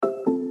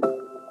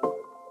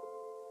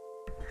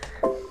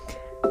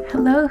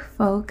Hello,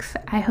 folks.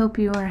 I hope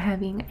you are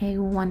having a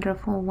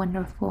wonderful,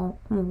 wonderful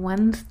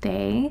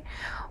Wednesday.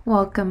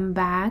 Welcome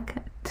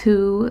back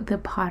to the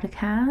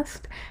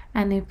podcast.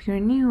 And if you're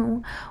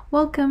new,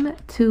 welcome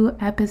to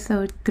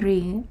episode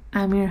 3.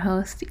 I'm your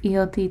host,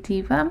 ELD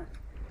Diva.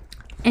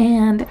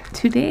 And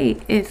today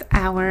is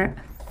our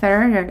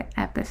third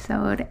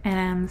episode, and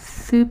I'm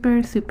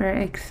super, super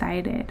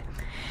excited.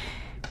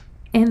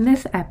 In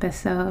this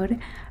episode,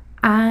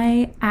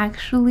 I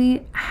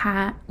actually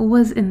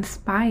was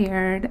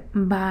inspired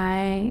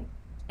by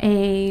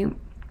a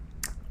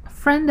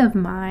friend of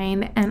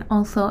mine and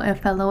also a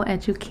fellow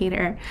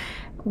educator.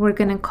 We're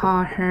gonna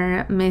call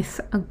her Miss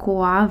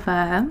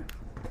Guava.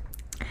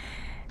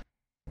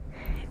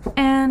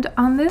 And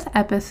on this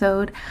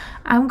episode,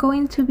 I'm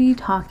going to be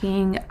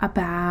talking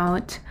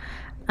about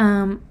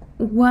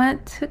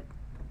what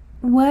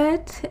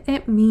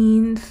it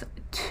means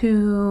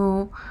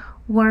to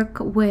work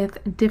with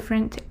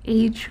different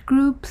age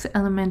groups,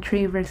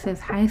 elementary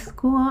versus high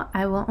school.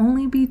 I will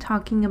only be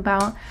talking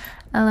about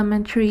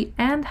elementary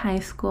and high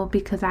school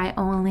because I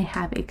only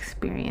have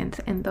experience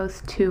in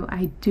those two.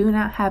 I do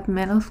not have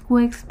middle school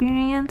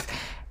experience,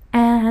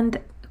 and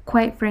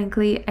quite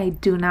frankly, I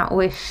do not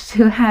wish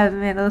to have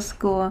middle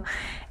school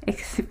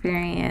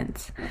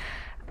experience.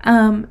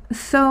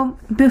 So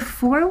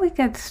before we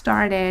get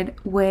started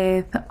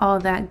with all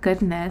that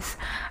goodness,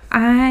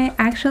 I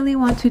actually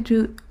want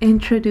to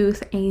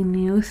introduce a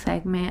new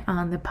segment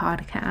on the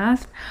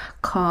podcast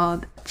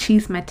called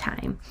Chisme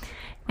Time.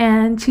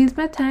 And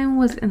Chisme Time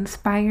was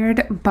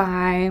inspired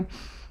by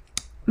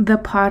the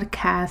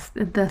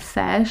podcast, The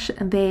Sesh.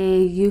 They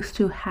used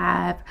to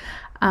have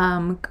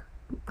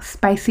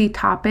spicy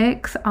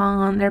topics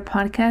on their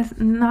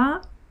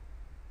podcast.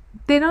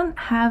 They don't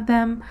have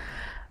them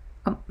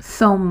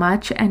so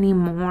much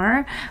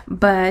anymore,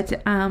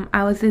 but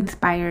I was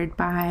inspired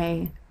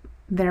by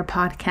their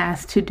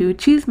podcast to do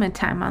Chisme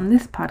Time on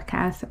this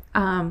podcast,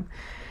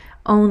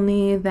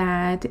 only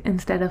that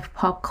instead of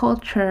pop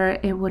culture,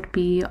 it would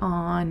be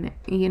on,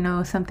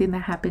 something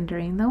that happened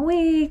during the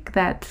week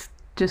that's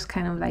just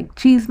kind of like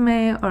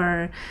chisme,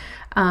 or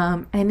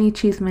any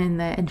chisme in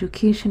the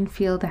education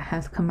field that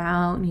has come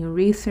out, new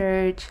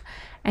research,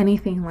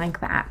 anything like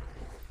that.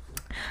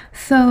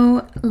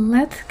 So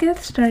let's get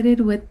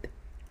started with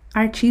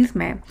our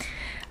chisme.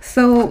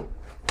 So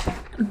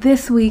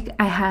this week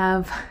I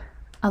have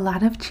a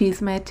lot of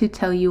chisme to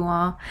tell you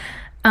all.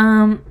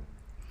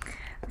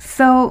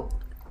 So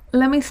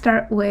let me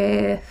start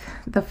with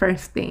the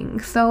first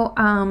thing. So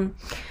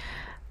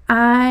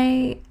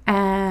I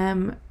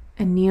am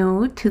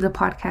new to the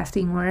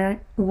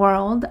podcasting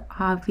world,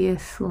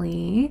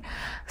 obviously.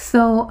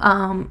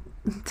 So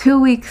 2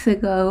 weeks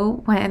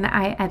ago, when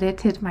I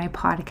edited my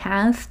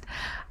podcast,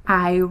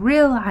 I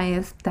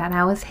realized that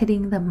I was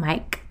hitting the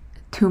mic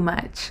too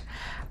much.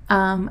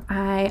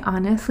 I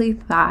honestly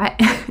thought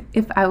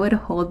if I would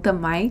hold the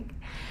mic,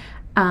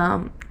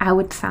 I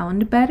would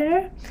sound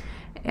better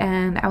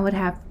and I would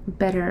have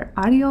better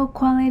audio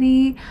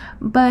quality.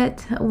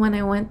 But when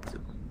I went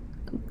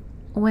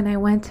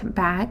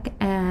back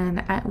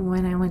and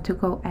when I went to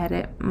go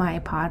edit my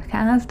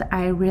podcast,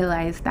 I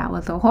realized that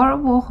was a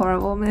horrible,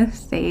 horrible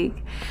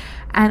mistake.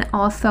 And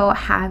also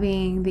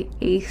having the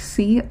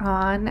AC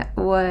on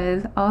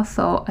was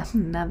also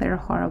another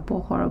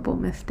horrible, horrible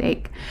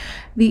mistake.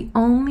 The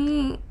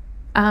only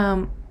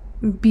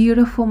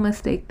beautiful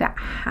mistake that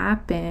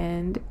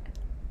happened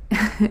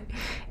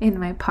in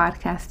my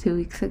podcast 2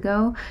 weeks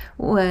ago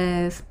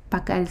was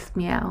Pacal's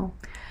meow.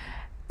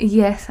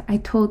 Yes, I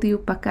told you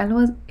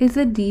Pacal is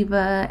a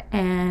diva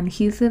and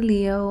he's a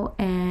Leo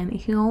and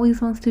he always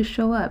wants to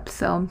show up.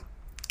 So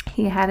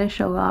he had to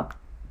show up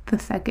the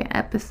second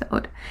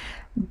episode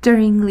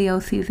during Leo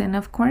season,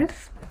 of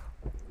course.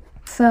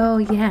 So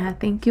yeah,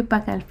 thank you,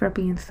 Pacal, for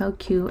being so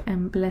cute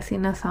and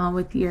blessing us all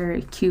with your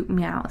cute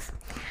meows.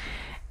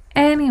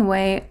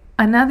 Anyway,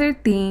 another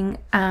thing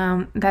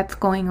that's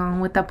going on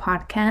with the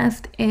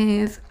podcast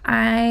is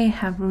I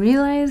have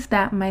realized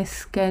that my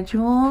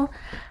schedule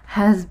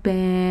has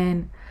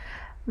been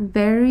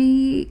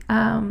very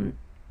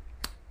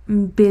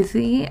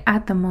busy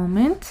at the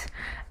moment,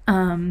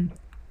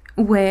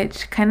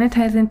 which kind of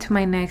ties into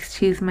my next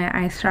chisme.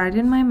 I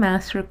started my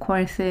master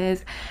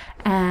courses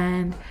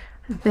and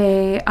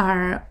they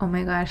are, oh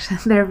my gosh,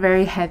 they're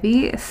very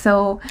heavy.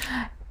 So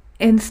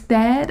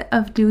instead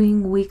of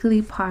doing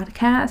weekly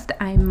podcast,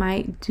 I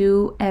might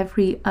do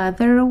every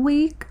other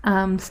week,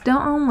 still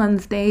on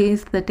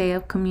Wednesdays, the day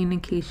of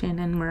communication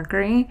and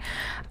Mercury.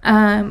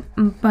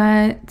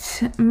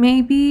 But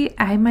maybe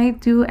I might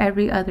do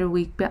every other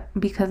week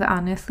because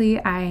honestly,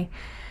 I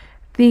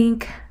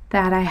think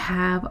that I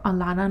have a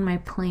lot on my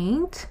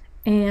plate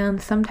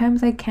and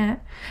sometimes I can't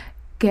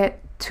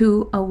get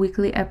to a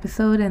weekly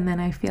episode and then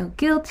I feel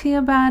guilty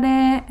about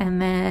it,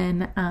 and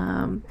then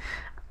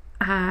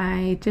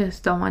I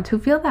just don't want to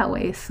feel that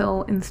way.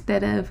 So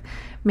instead of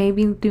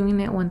maybe doing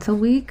it once a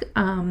week,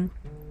 I'm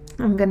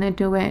gonna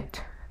do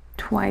it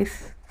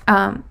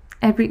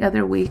every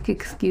other week,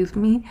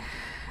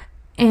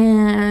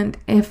 And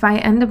if if I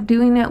end up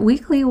doing it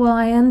weekly, well,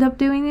 I end up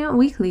doing it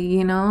weekly,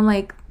 you know,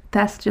 like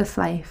that's just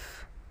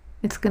life.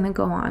 It's gonna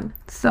go on.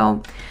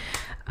 So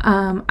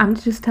I'm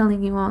just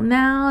telling you all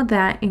now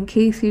that in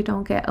case you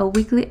don't get a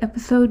weekly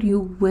episode, you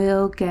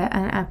will get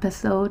an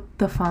episode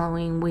the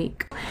following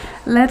week.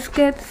 Let's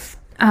get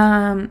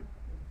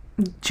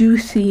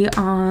juicy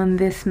on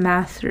this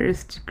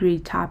master's degree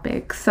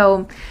topic.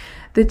 So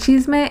the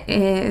chisme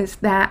is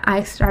that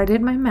I started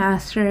my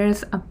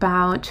master's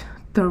about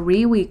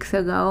 3 weeks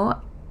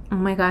ago. Oh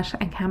my gosh,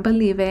 I can't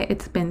believe it.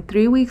 It's been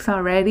 3 weeks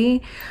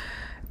already.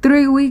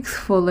 3 weeks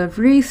full of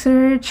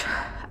research.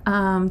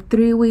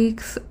 3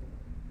 weeks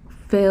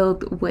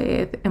filled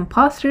with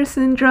imposter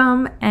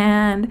syndrome,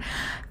 and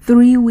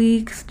 3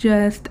 weeks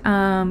just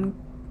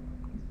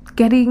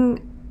getting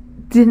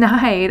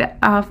denied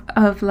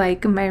of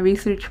like my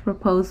research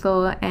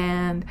proposal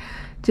and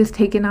just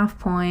taking off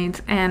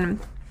points. And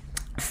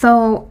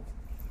so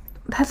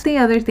that's the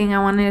other thing I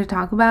wanted to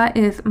talk about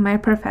is my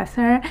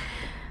professor.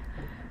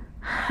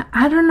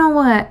 I don't know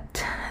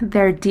what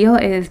their deal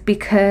is,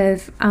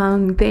 because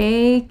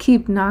they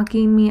keep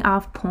knocking me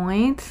off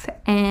points,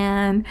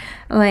 and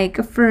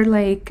like for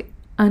like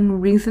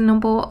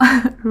unreasonable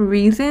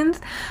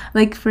reasons.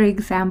 Like for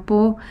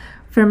example,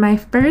 for my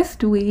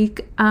first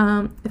week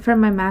for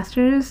my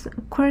master's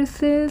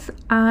courses,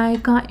 I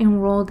got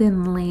enrolled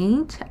in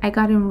late. I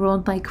got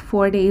enrolled like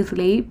 4 days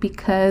late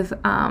because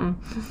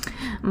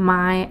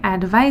my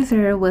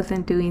advisor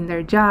wasn't doing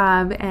their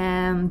job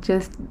and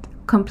just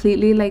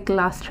completely like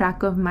lost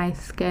track of my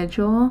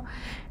schedule.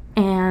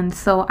 And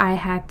so I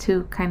had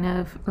to kind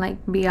of like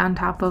be on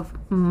top of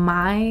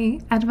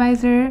my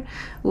advisor,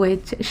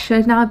 which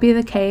should not be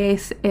the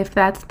case. If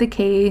that's the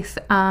case,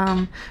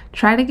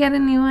 try to get a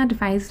new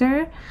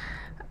advisor,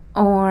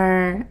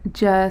 or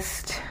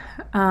just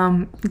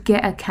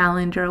get a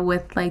calendar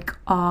with like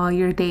all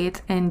your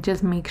dates, and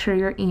just make sure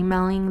you're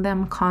emailing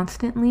them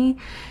constantly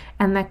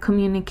and that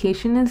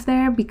communication is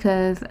there,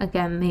 because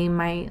again, they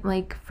might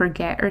like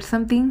forget or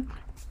something.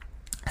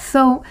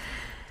 So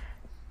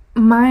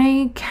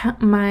my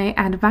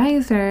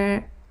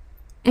advisor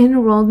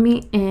enrolled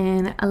me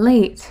in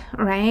late,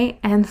 right?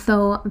 And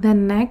so the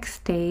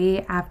next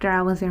day after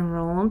I was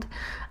enrolled,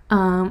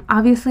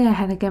 obviously I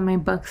had to get my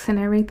books and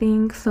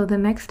everything. So the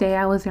next day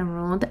I was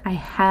enrolled, I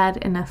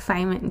had an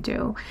assignment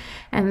due,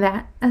 and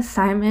that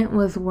assignment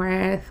was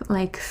worth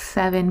like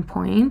 7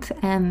 points,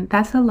 and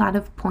that's a lot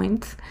of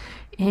points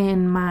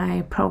in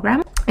my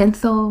program. And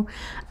so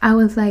I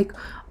was like,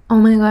 oh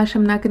my gosh,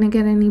 I'm not gonna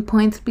get any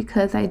points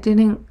because I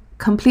didn't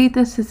complete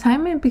this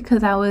assignment,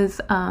 because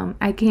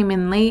I came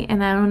in late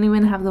and I don't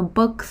even have the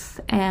books,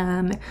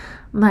 and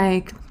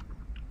like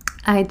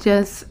I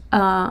just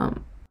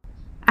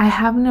I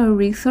have no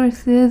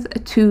resources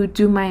to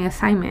do my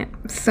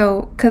assignment.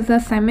 So because the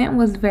assignment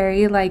was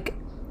very like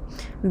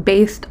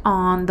based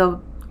on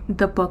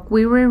the book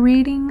we were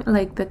reading,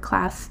 like the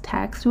class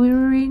text we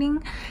were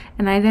reading,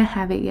 and I didn't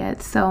have it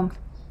yet. So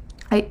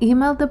I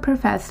emailed the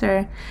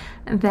professor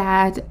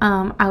that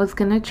I was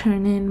gonna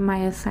turn in my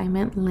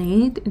assignment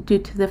late due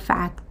to the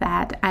fact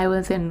that I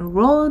was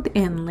enrolled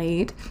in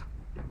late,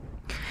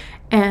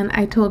 and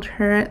I told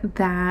her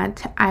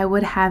that I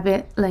would have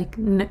it like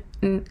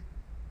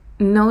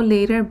no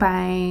later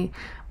by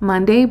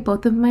Monday,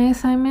 both of my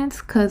assignments,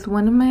 because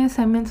one of my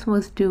assignments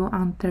was due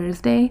on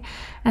Thursday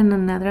and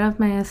another of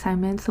my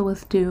assignments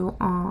was due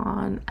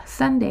on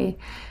Sunday.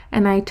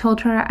 And I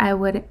told her I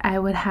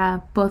would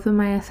have both of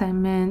my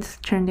assignments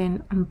turned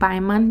in by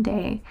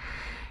Monday.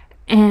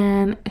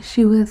 And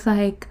she was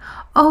like,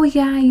 oh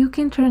yeah, you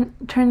can turn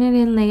it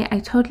in late, I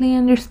totally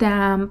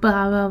understand,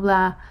 blah blah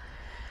blah.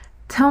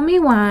 Tell me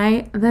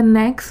why the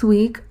next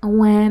week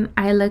when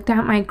I looked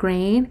at my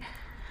grade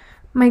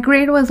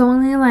was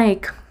only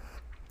like,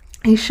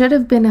 it should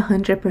have been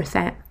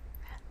 100%,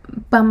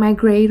 but my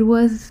grade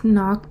was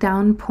knocked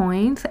down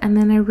points. And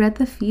then I read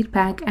the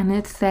feedback and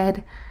it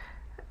said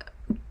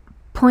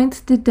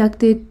points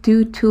deducted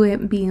due to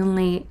it being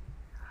late.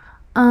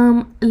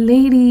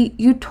 Lady,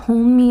 you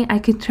told me I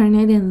could turn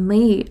it in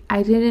late.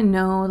 I didn't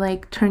know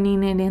like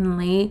turning it in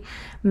late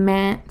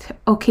meant,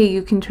 okay,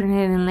 you can turn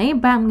it in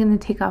late, but I'm gonna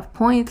take off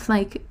points.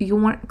 Like, you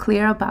weren't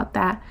clear about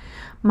that.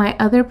 My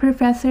other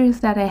professors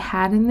that I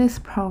had in this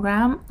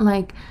program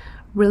like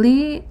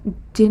really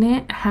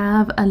didn't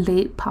have a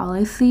late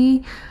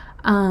policy.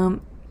 A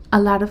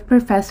lot of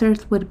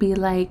professors would be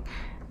like,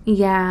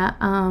 yeah,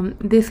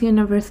 this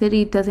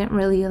university doesn't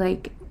really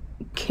like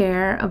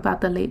care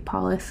about the late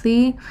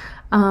policy,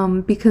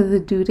 because the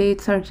due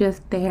dates are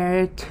just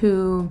there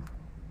to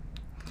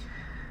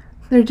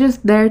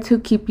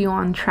keep you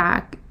on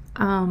track.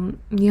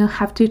 You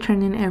have to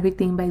turn in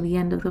everything by the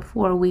end of the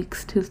 4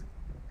 weeks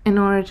in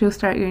order to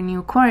start your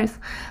new course.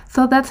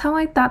 So that's how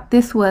I thought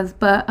this was,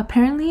 but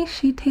apparently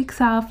she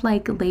takes off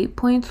like late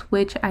points,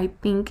 which I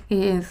think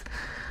is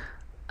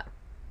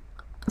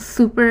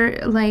super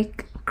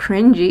like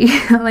cringy.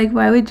 Like,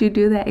 why would you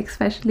do that,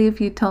 especially if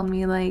you told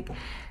me like,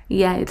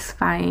 yeah, it's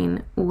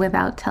fine,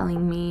 without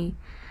telling me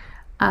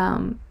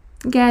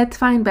yeah, it's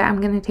fine, but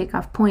I'm gonna take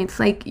off points.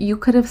 Like, you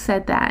could have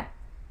said that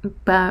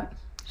but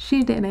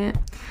she didn't.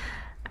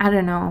 I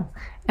don't know.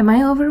 Am I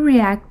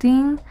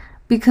overreacting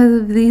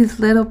because of these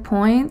little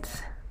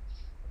points?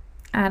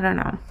 I don't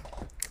know.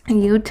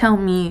 You tell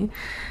me.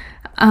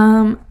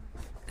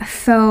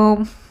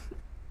 So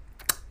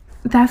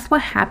that's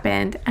what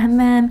happened. And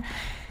then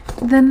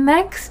the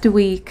next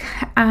week,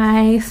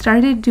 I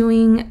started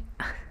doing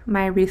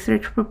my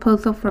research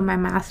proposal for my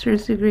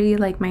master's degree,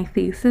 like my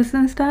thesis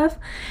and stuff.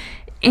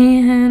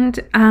 And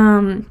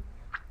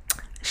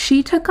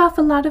she took off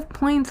a lot of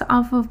points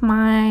off of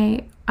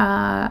my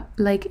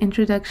like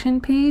introduction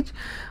page,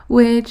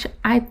 which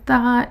I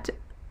thought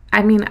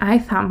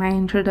my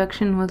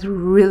introduction was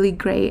really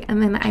great.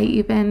 And then I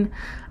even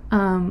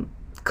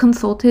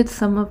consulted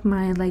some of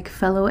my like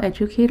fellow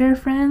educator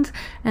friends,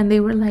 and they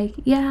were like,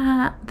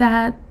 yeah,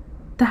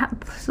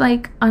 that's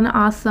like an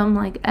awesome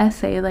like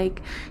essay,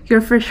 like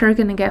you're for sure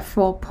gonna get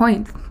full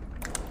points.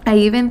 I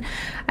even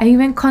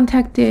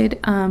contacted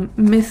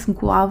Miss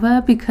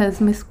Guava, because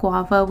Miss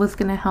Guava was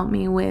gonna help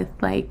me with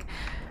like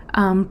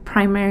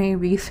primary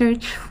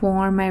research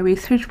for my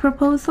research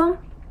proposal.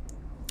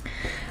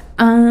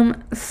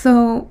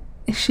 So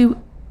she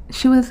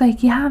was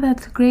like, yeah,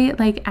 that's great,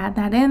 like add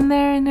that in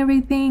there and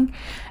everything.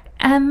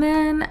 And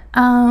then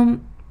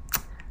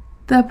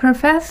the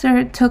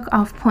professor took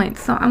off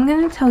points. So I'm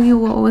going to tell you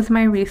what was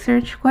my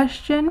research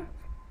question,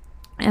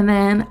 and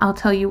then I'll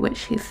tell you what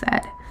she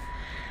said.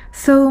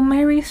 So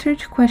my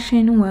research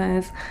question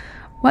was,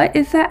 what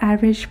is the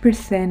average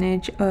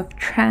percentage of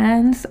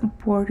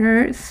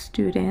trans-border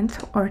students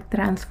or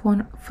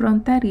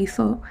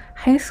transfronterizo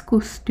high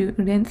school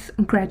students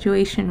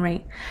graduation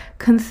rate,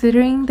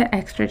 considering the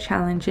extra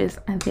challenges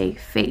they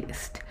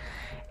face,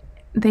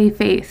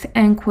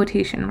 end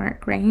quotation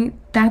mark, right?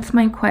 That's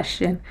my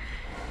question.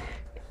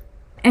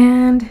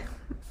 And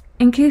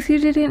in case you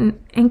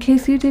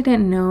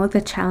didn't know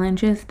the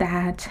challenges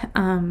that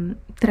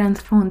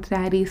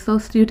transfronterizo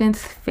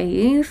students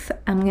face,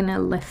 I'm gonna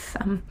list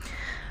some.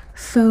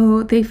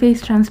 So they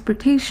face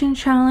transportation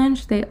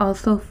challenge. They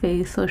also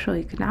face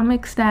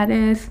socioeconomic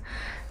status,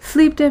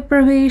 sleep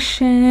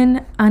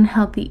deprivation,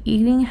 unhealthy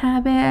eating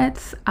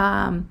habits,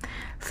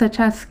 such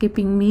as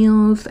skipping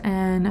meals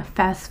and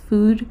fast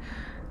food.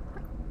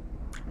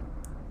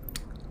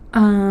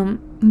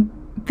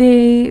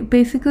 They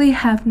basically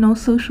have no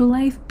social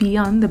life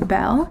beyond the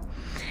bell.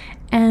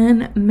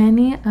 And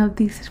many of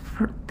these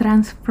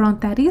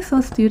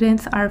transfronterizo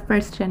students are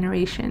first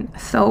generation.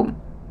 So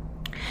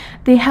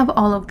they have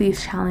all of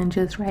these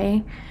challenges,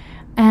 right?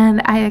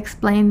 And I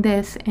explained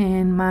this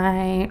in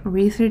my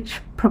research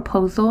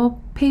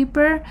proposal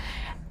paper.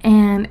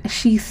 And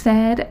she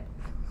said,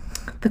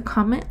 the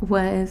comment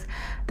was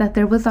that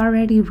there was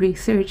already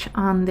research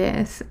on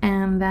this,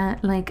 and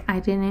that like I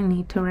didn't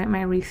need to write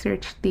my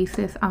research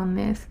thesis on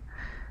this.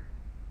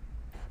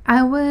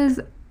 I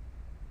was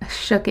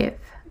shooketh,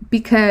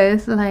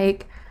 because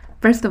like,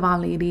 first of all,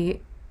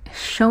 lady,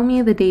 show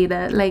me the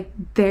data. Like,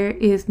 there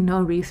is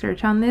no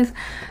research on this.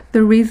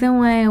 The reason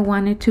why I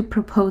wanted to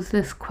propose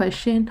this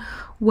question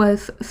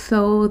was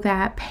so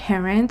that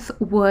parents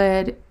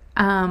would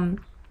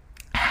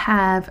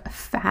have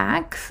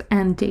facts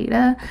and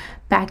data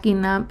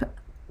backing up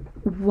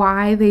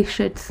why they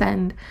should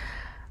send.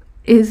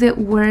 Is it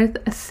worth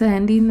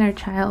sending their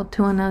child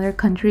to another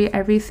country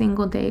every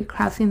single day,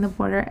 crossing the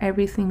border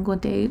every single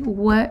day?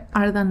 What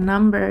are the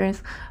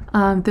numbers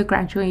of the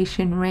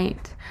graduation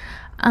rate?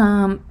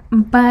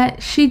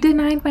 But she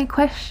denied my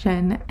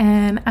question,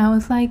 and I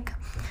was like,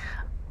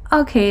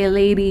 okay,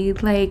 lady,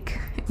 like,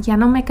 ya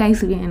no me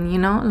caes bien, you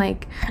know?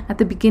 Like, at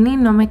the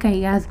beginning, no me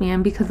caías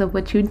bien because of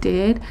what you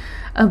did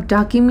of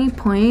docking me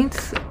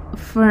points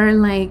for,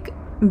 like,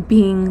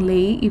 being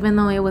late, even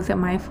though it wasn't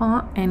my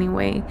fault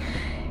anyway.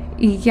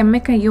 Y ya me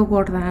cayó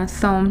gorda,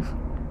 so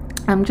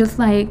I'm just,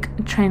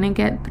 like, trying to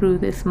get through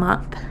this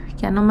month.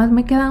 Ya nomás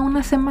me queda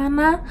una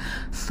semana,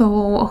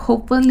 so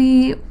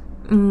hopefully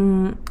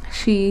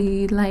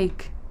she,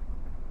 like,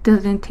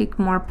 doesn't take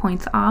more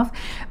points off,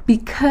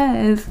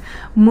 because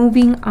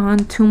moving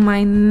on to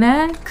my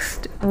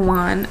next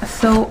one,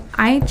 so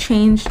I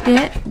changed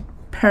it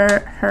per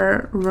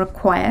her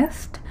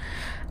request,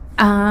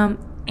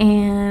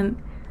 and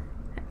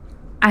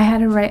I had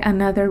to write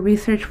another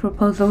research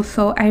proposal.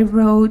 So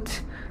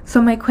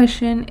my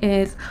question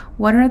is,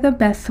 what are the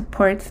best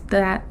supports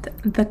that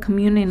the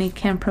community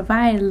can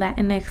provide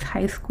Latinx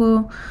high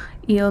school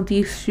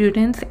ELD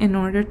students in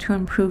order to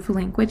improve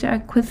language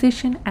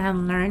acquisition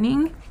and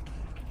learning?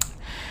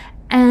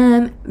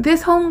 And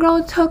this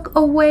homegirl took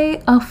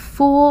away a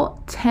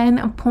full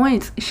 10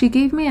 points. She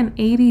gave me an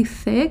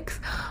 86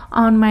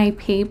 on my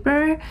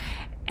paper,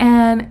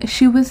 and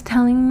she was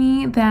telling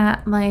me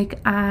that,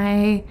 like,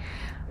 I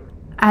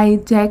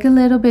dig a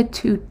little bit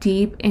too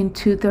deep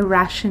into the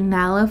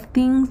rationale of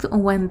things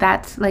when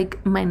that's like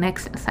my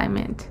next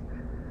assignment.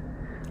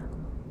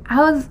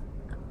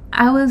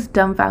 I was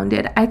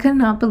dumbfounded. I could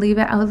not believe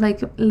it. I was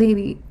like,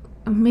 lady,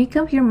 make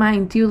up your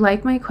mind. Do you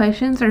like my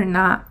questions or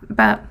not?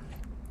 But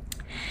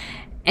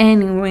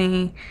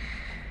anyway,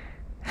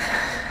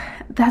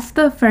 that's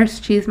the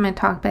first Chisme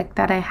topic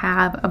that I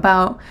have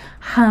about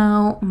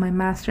how my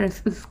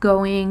master's is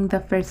going, the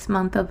first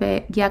month of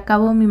it. Ya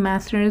acabo mi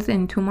master's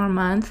in 2 more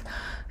months,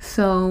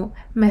 so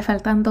me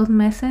faltan 2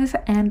 meses,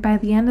 and by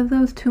the end of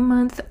those 2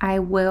 months, I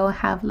will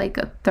have like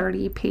a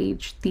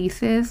 30-page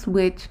thesis,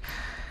 which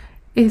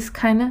is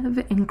kind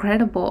of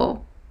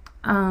incredible.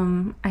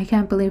 I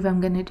can't believe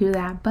I'm gonna do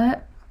that,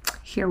 but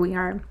here we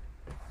are.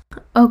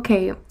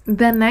 Okay,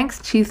 the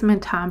next Chisme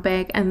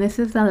topic, and this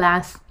is the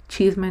last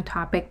Chisme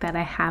topic that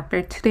I have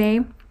for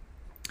today,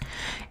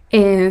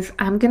 is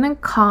I'm gonna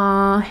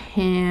call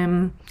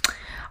him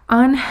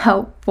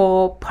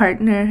unhelpful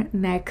partner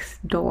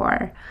next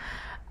door.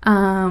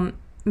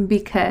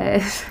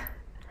 Because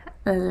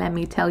let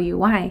me tell you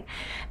why.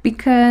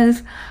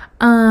 Because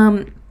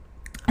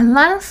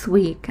last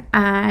week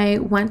I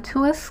went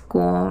to a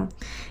school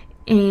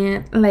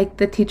and like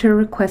the teacher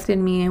requested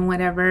me and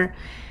whatever,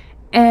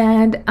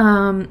 and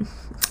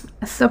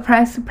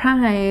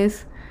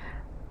surprise,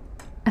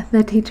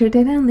 the teacher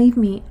didn't leave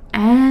me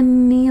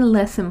any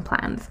lesson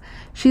plans.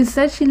 She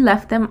said she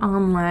left them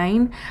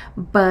online,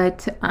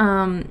 but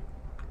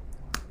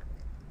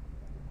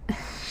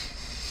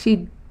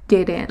she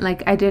didn't.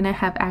 Like, I didn't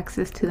have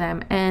access to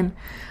them. And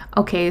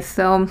okay,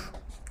 so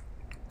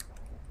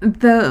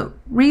the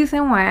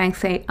reason why I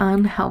say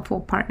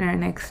unhelpful partner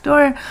next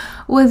door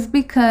was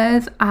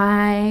because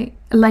I,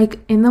 like,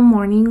 in the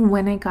morning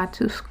when I got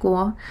to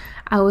school,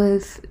 I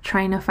was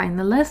trying to find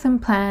the lesson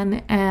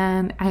plan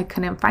and I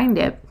couldn't find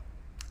it.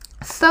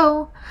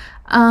 So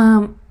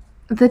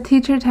the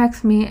teacher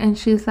texts me and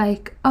she's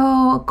like,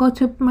 oh, go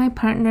to my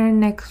partner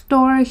next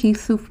door.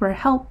 He's super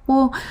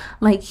helpful.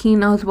 Like, he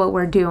knows what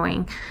we're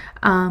doing.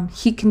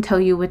 He can tell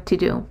you what to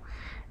do.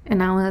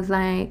 And I was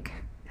like,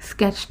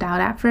 sketched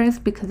out at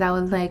first, because I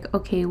was like,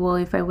 okay, well,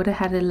 if I would have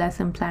had a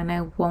lesson plan,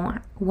 I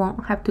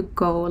won't have to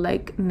go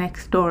like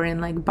next door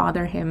and like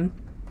bother him.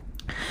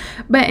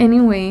 But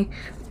anyway,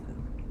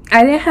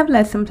 I didn't have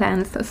lesson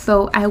plans,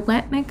 so I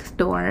went next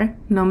door.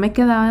 No me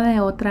quedaba de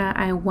otra.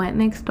 I went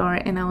next door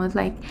and I was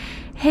like,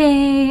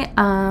 hey,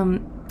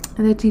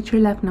 the teacher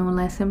left no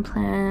lesson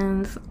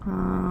plans.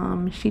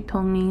 She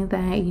told me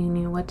that you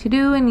knew what to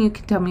do and you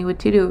could tell me what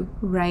to do,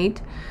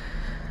 right?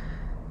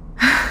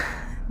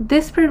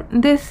 This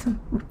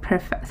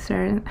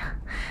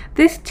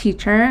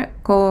teacher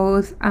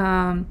goes,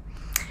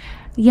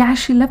 yeah,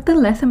 she left the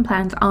lesson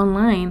plans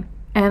online.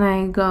 And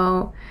I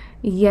go,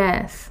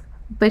 yes,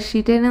 but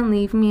she didn't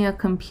leave me a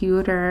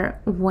computer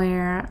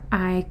where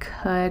I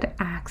could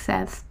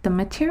access the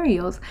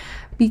materials.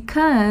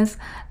 Because,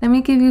 let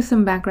me give you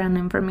some background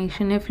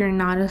information if you're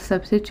not a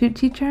substitute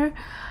teacher.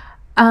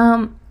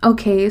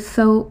 Okay,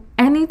 so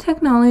any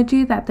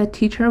technology that the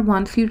teacher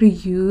wants you to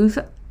use,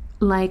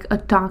 like a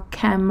dock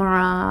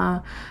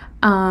camera,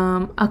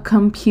 a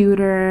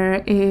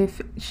computer,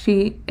 if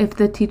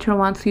the teacher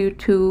wants you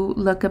to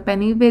look up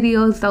any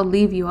videos, they'll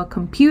leave you a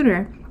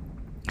computer.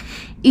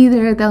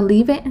 Either they'll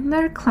leave it in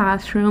their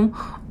classroom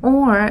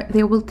or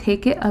they will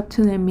take it up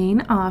to the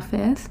main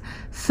office.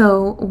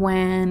 So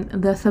when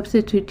the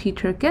substitute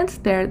teacher gets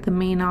there, the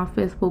main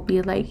office will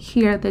be like,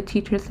 here, the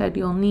teacher said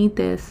you'll need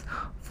this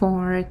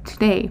for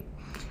today.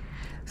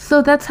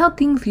 So that's how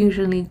things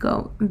usually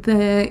go.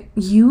 The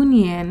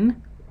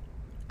union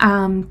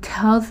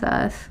tells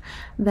us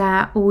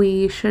that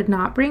we should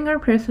not bring our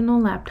personal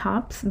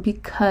laptops,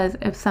 because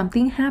if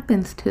something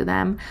happens to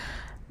them,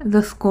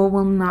 the school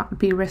will not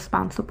be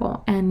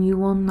responsible and you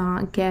will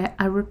not get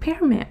a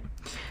repairman.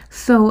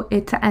 So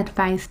it's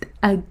advised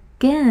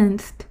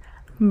against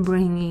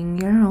bringing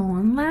your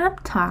own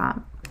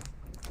laptop.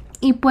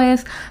 Y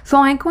pues, so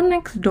I go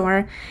next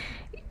door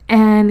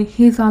and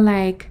he's all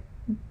like,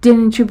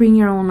 didn't you bring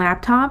your own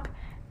laptop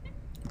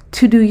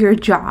to do your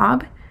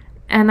job?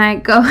 And I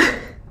go,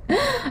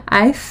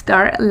 I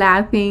start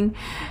laughing.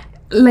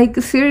 Like,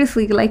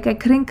 seriously, like, I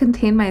couldn't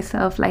contain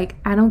myself. Like,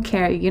 I don't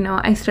care,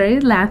 I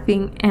started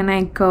laughing and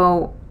I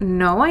go,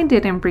 no, I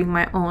didn't bring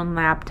my own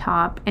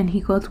laptop. And he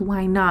goes,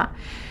 why not?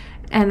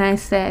 And I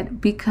said,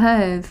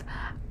 because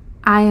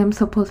I am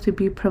supposed to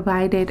be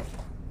provided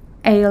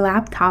a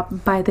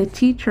laptop by the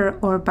teacher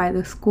or by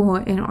the school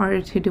in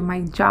order to do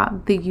my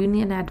job. The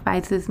union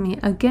advises me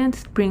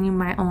against bringing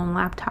my own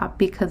laptop,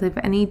 because if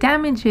any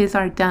damages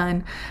are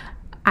done,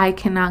 I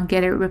cannot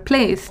get it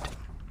replaced.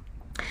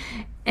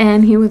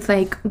 And he was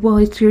like, well,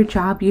 it's your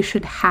job, you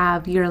should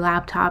have your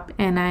laptop.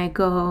 And I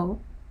go,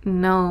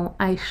 no,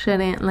 I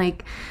shouldn't.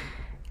 Like,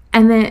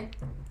 and then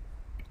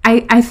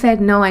I said,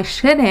 no, I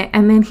shouldn't.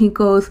 And then he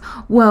goes,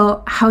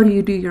 well, how do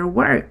you do your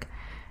work?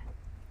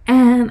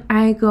 And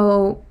I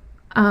go,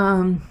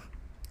 I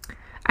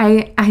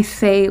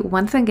say,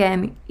 once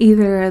again,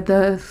 either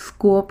the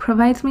school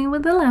provides me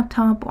with a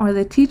laptop or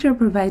the teacher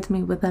provides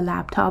me with a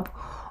laptop,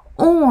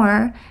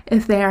 or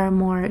if they are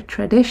more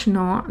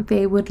traditional,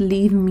 they would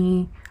leave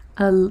me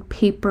a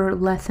paper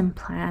lesson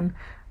plan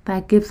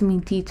that gives me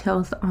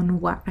details on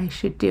what I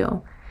should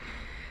do.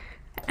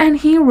 And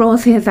he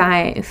rolls his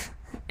eyes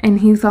and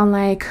he's all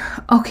like,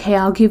 okay,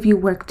 I'll give you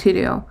work to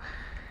do.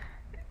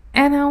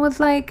 And I was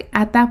like,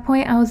 at that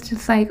point, I was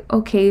just like,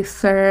 okay,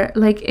 sir,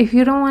 like, if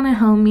you don't want to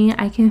help me,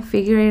 I can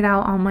figure it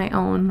out on my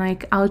own.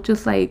 Like, I'll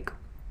just like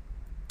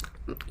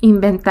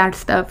inventar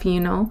stuff, you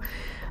know?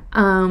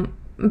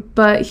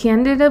 But he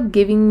ended up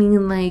giving me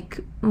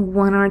like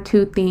one or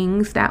two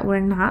things that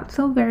were not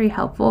so very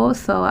helpful.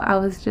 So I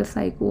was just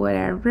like,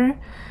 whatever.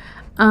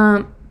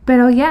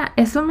 Pero yeah,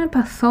 eso me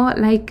pasó.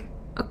 Like,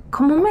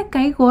 como me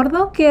cae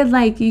gordo que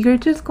like you're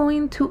just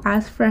going to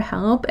ask for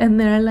help and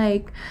they're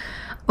like,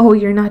 oh,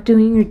 you're not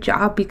doing your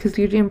job because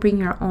you didn't bring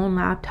your own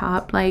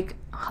laptop. Like,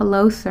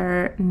 hello,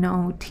 sir.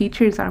 No,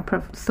 teachers are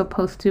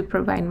supposed to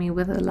provide me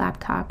with a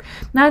laptop.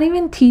 Not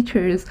even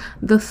teachers.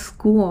 The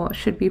school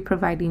should be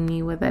providing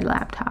me with a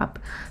laptop.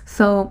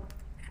 So,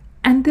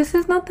 and this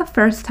is not the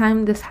first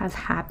time this has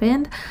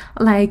happened.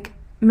 Like,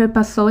 me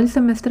pasó el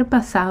semestre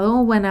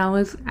pasado when I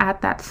was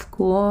at that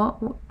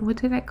school. What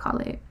did I call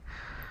it?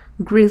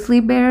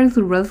 Grizzly bears,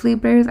 I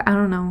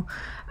don't know.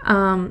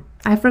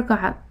 I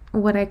forgot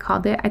what I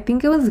called it. I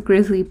think it was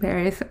grizzly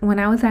bears. When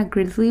I was at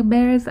grizzly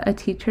bears, a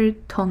teacher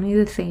told me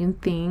the same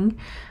thing,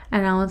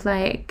 and I was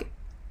like,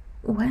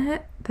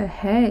 what the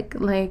heck?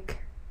 Like,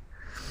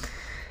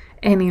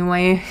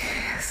 anyway,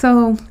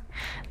 so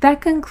that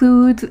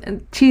concludes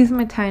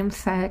Chisme Time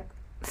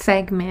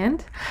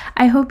segment.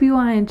 I hope you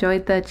all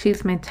enjoyed the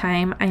Chisme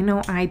Time. I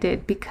know I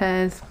did,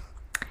 because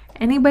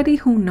anybody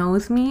who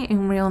knows me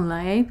in real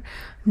life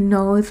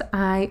knows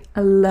I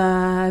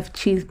love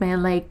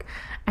chisme. Like,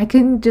 I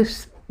can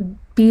just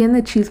be in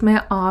the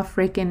chisme all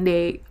freaking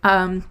day.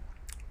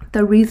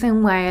 The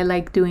reason why I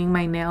like doing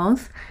my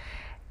nails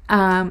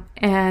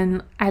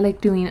and I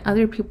like doing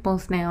other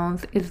people's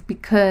nails is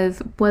because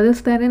puedo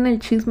estar en el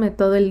chisme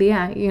todo el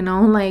día, you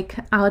know? Like,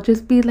 I'll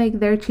just be like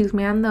there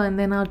chismeando and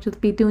then I'll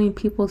just be doing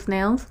people's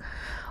nails.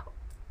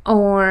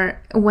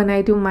 Or when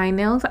I do my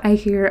nails, I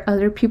hear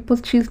other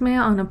people's chisme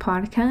on a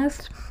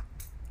podcast.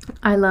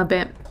 I love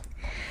it.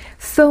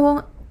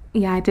 So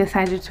yeah, I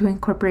decided to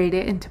incorporate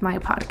it into my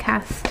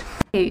podcast.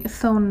 Okay,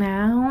 so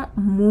now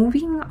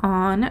moving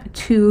on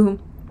to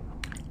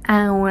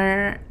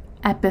our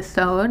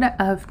episode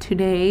of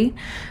today,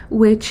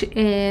 which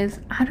is,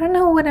 I don't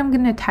know what I'm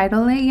gonna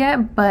title it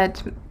yet,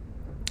 but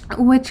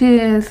which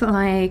is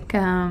like,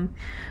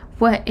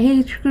 what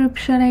age group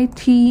should I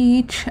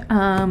teach?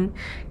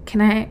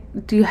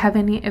 Do you have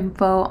any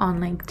info on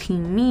like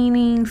team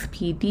meetings,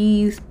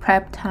 PDs,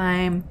 prep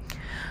time,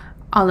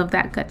 all of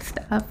that good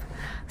stuff?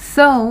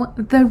 So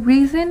the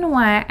reason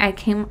why I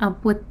came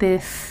up with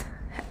this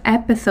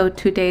episode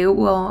today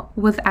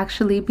was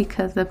actually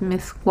because of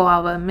Miss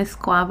Guava. Miss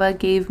Guava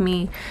gave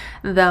me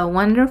the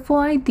wonderful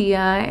idea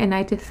and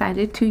I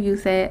decided to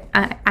use it.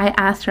 I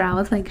asked her, I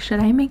was like,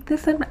 should I make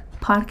this a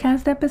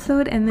podcast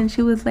episode? And then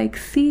she was like,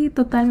 sí,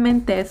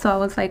 totalmente. So I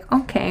was like,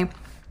 okay,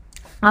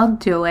 I'll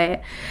do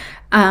it.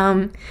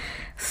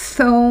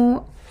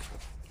 So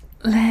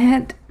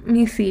let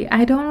me see.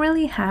 I don't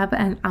really have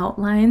an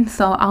outline,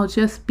 so I'll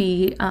just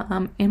be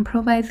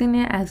improvising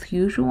it as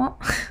usual.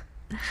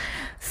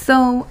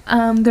 So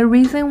the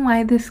reason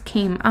why this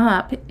came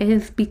up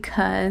is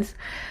because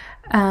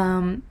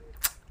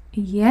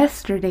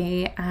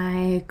yesterday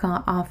I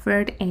got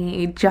offered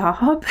a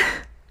job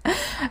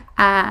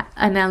at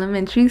an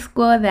elementary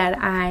school that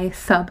I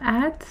sub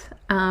at.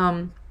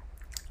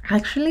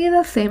 Actually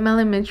the same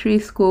elementary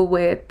school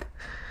with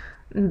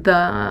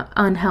the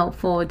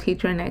unhelpful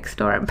teacher next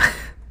door.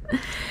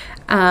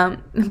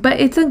 But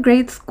it's a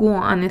great school,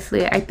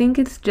 honestly. I think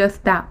it's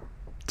just that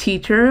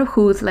teacher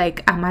who's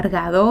like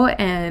amargado,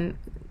 and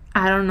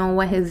I don't know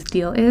what his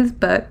deal is,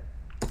 but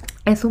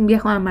es un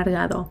viejo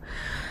amargado.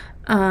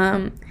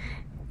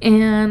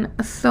 And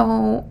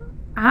so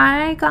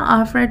I got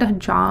offered a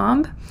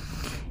job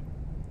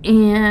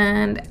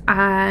and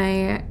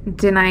I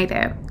denied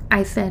it.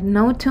 I said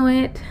no to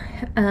it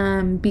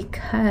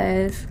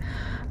because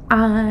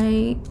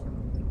I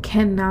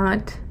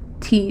cannot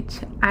teach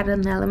at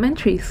an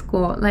elementary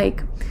school.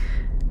 Like,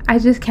 I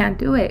just can't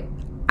do it.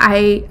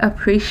 I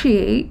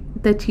appreciate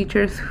the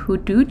teachers who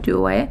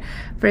do it.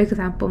 For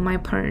example, my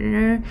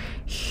partner,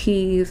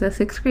 he's a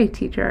 6th grade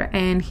teacher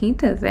and he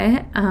does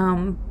it.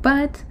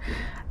 But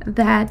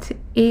that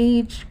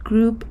age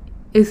group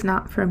is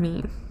not for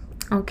me.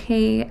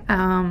 Okay.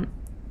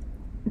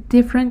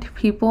 Different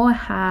people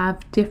have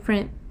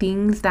different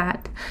things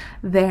that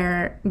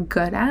they're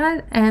good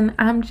at, and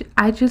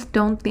I just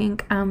don't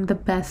think I'm the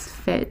best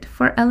fit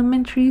for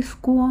elementary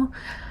school.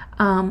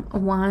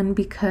 One,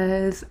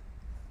 because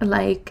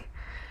like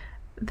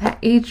that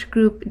age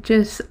group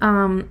just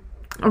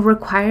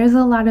requires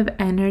a lot of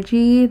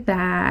energy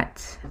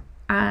that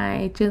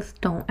I just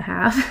don't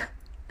have.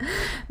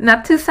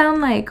 Not to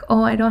sound like,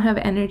 oh, I don't have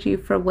energy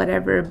for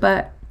whatever,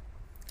 but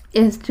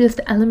it's just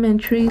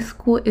elementary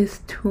school is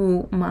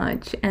too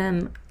much,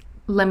 and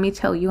let me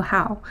tell you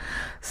how.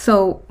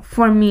 So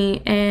for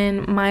me,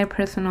 in my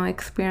personal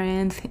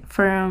experience,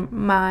 for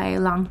my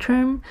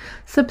long-term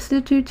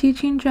substitute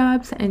teaching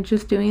jobs and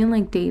just doing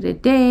like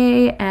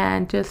day-to-day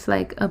and just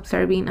like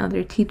observing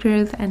other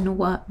teachers and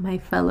what my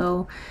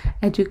fellow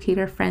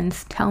educator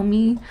friends tell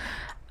me,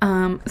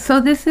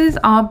 So this is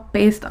all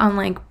based on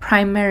like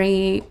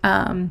primary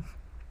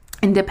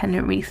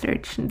independent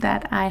research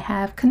that I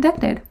have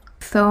conducted.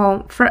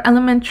 So for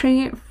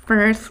elementary,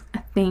 first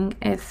thing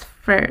is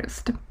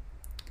first,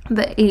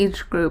 the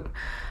age group.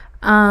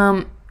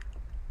 I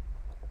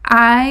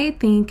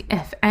think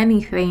if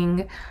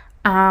anything,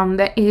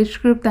 the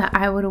age group that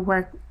I would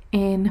work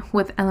in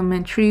with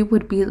elementary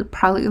would be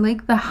probably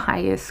like the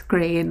highest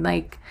grade,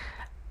 like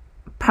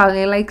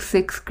probably like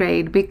 6th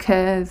grade,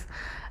 because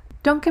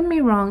don't get me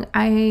wrong,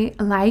 I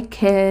like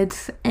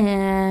kids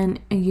and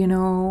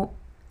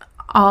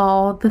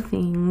all the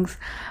things,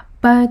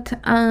 but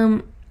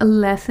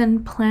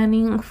lesson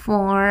planning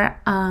for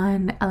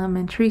an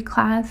elementary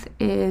class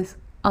is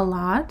a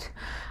lot.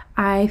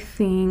 I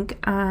think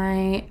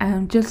I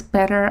am just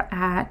better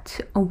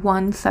at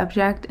one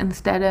subject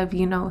instead of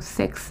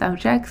 6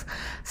 subjects.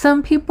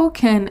 Some people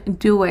can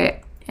do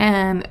it,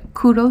 and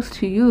kudos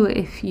to you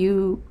if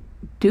you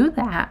do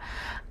that.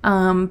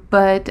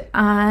 But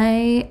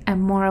I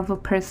am more of a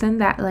person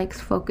that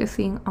likes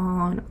focusing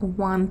on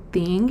one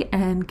thing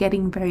and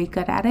getting very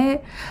good at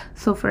it.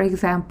 So for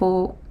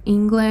example,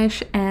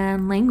 English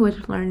and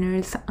language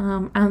learners,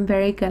 I'm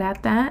very good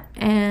at that.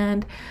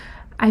 And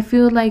I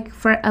feel like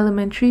for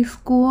elementary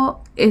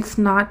school, it's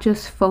not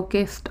just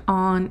focused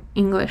on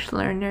English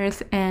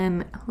learners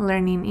and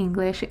learning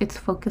English. It's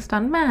focused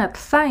on math,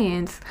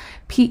 science,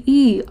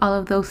 PE, all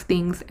of those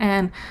things.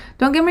 And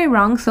don't get me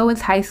wrong, so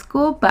is high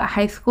school, but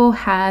high school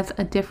has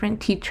a different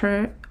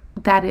teacher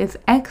that is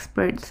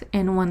expert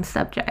in one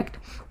subject.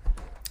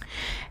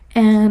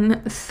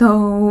 And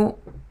so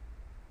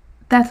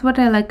that's what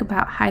I like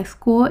about high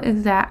school,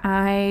 is that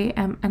I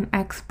am an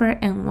expert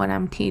in what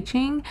I'm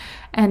teaching,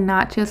 and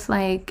not just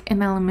like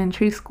in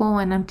elementary school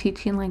when I'm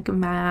teaching like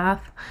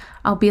math.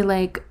 I'll be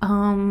like,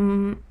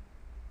 I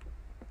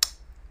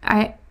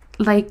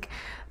like,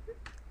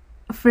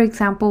 for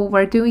example,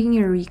 we're doing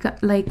Eureka,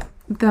 like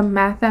the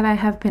math that I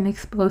have been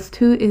exposed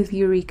to is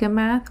Eureka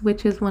math,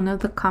 which is one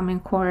of the Common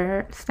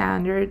Core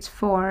standards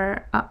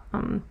for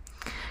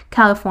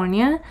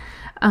California,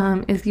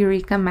 is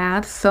Eureka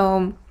math.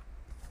 So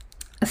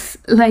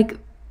like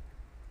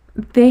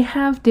they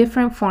have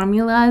different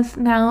formulas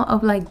now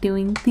of like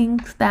doing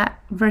things that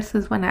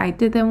versus when I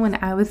did them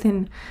when I was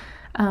in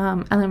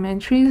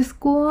elementary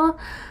school,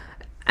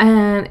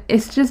 and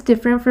it's just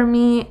different for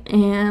me.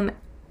 And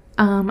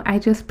I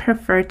just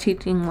prefer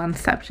teaching one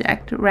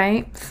subject,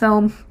 right?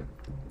 So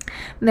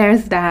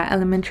there's that.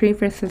 Elementary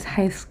versus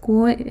high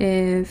school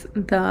is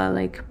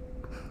the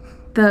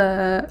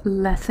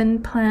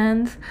lesson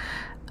plans.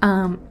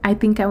 I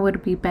think I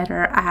would be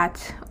better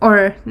at,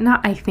 or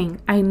not I think,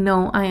 I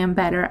know I am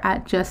better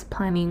at just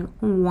planning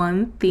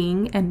one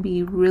thing and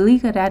be really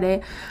good at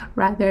it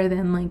rather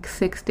than like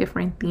 6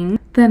 different things.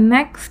 The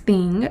next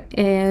thing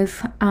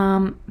is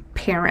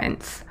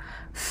parents.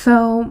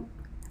 So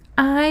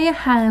I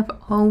have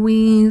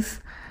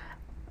always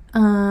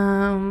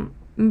been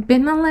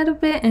a little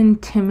bit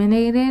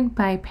intimidated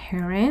by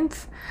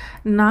parents,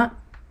 not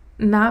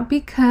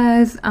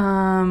because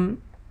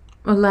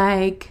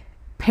like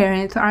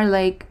parents are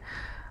like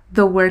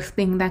the worst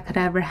thing that could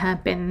ever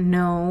happen.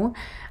 No,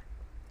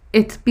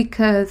 it's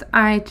because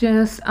I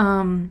just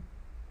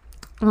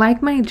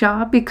like my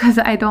job because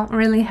I don't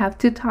really have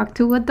to talk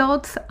to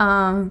adults.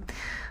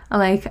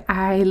 Like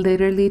I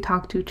literally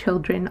talk to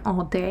children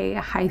all day,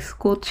 high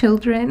school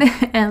children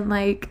and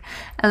like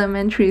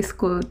elementary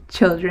school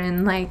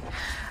children. Like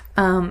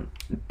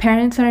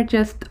parents are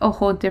just a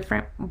whole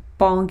different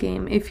ball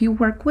game. If you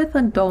work with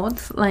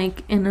adults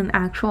like in an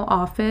actual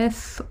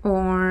office,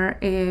 or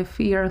if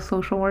you're a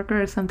social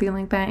worker or something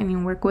like that and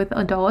you work with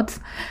adults,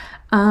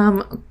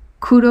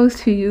 kudos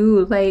to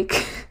you.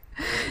 Like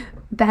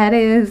that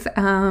is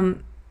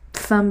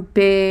some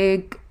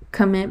big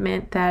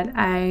commitment that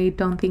I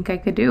don't think I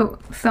could do.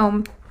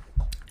 So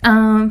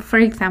for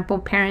example,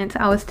 parents,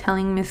 I was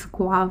telling Miss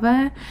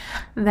Guava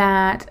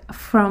that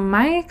from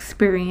my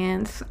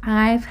experience,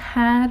 I've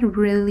had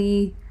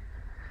really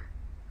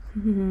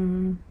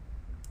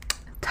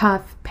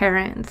tough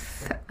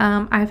parents.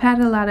 I've had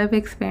a lot of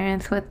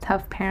experience with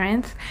tough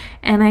parents,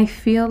 and I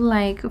feel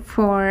like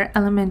for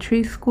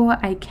elementary school,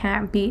 I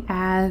can't be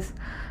as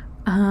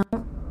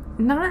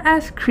not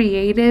as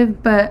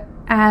creative, but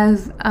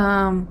as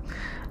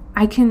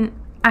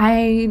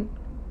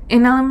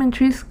in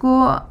elementary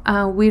school,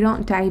 we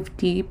don't dive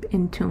deep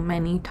into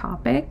many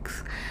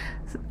topics.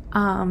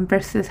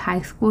 Versus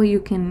high school, you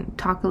can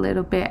talk a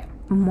little bit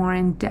more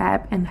in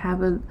depth and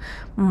have a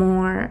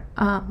more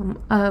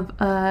of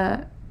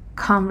a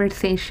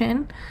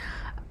conversation,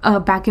 a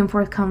back and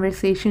forth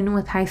conversation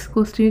with high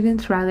school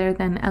students rather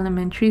than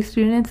elementary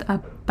students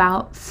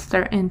about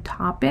certain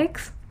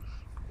topics.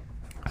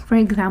 For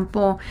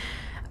example,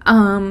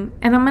 and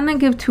I'm gonna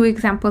give 2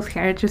 examples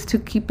here just to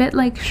keep it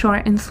like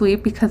short and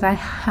sweet, because I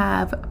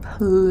have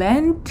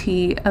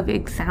plenty of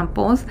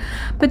examples,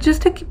 but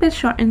just to keep it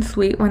short and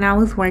sweet, when I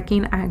was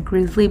working at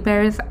Grizzly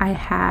Bears, I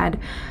had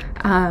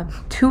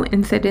 2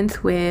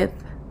 incidents with,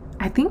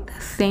 I think,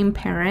 the same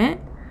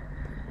parent,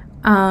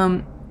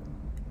 and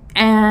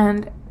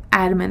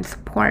admin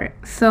support.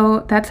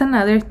 So that's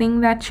another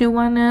thing that you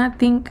want to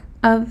think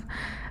of,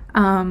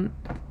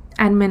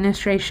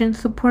 administration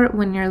support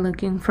when you're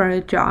looking for a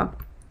job.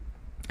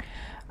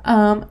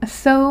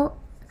 So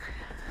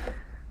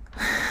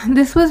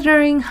this was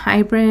during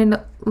hybrid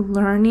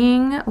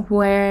learning,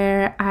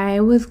 where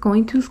I was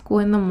going to school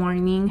in the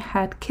morning,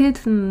 had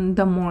kids in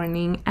the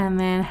morning, and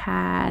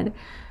then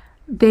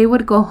they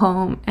would go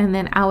home, and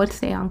then I would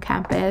stay on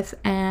campus,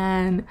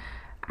 and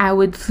I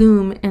would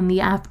Zoom in the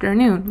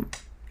afternoon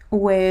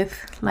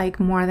with like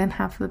more than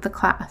half of the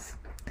class.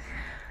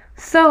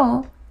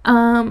 So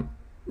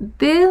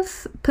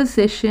this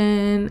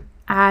position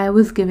I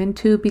was given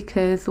to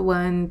because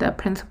when the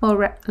principal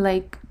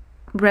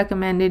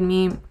recommended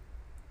me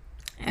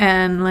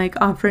and like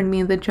offered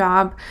me the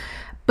job,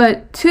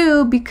 but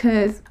two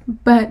because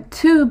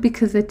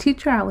the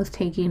teacher I was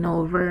taking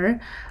over,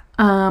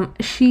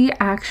 she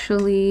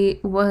actually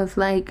was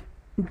like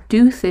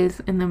deuces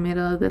in the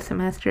middle of the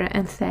semester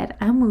and said,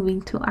 I'm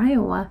moving to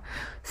Iowa.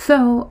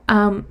 So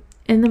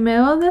in the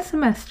middle of the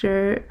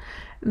semester,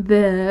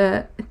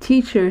 the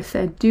teacher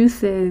said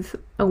deuces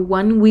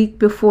 1 week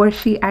before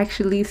she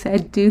actually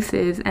said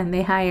deuces, and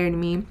they hired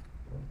me.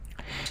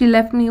 She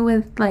left me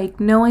with like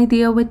no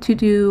idea what to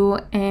do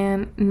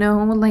and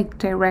no like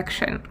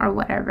direction or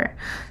whatever.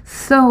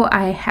 So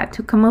I had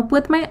to come up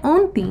with my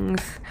own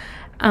things,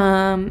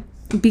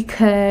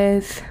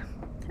 because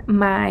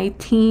my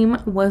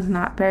team was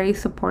not very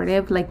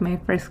supportive. Like my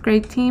first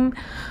grade team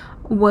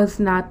was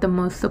not the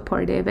most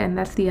supportive, and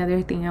that's the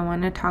other thing I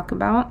want to talk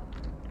about.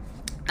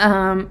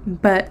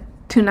 But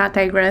to not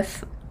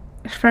digress,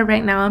 for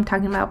right now I'm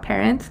talking about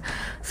parents.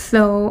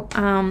 So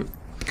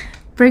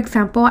for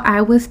example,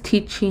 I was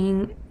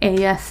teaching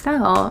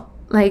ASL,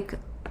 like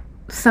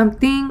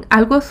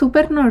algo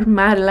super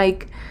normal,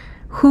 like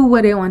who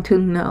wouldn't want to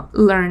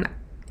learn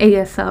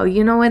ASL,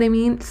 you know what I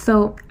mean?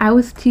 So I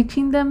was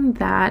teaching them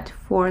that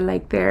for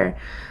their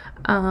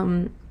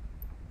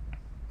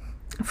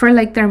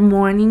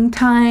morning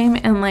time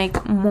and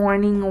like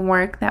morning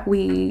work that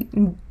we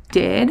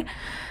did.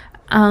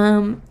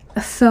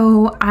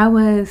 So I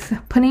was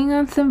putting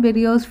on some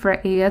videos for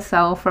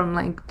ASL from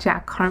like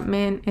Jack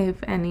Hartman.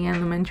 If any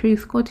elementary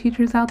school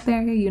teachers out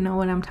there, you know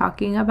what I'm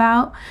talking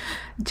about.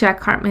 Jack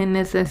Hartman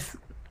is this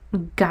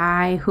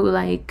guy who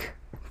like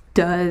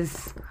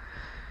does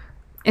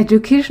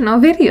educational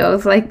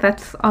videos, like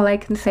that's all I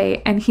can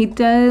say, and he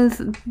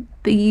does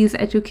these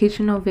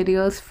educational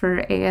videos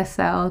for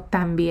ASL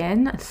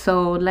también.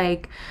 So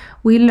like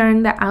we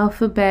learned the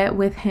alphabet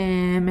with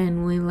him,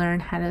 and we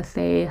learned how to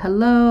say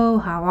hello,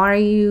 how are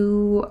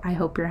you, I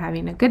hope you're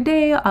having a good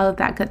day, all of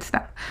that good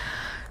stuff.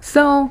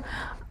 So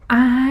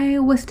I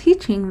was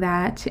teaching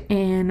that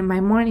in my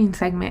morning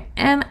segment,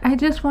 and I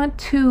just want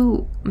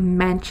to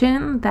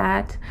mention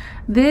that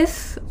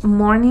this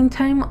morning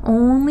time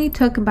only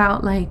took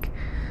about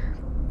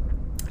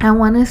I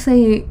want to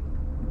say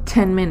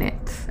 10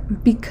 minutes,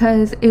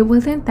 because it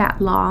wasn't that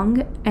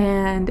long,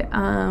 and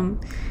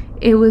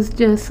it was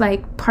just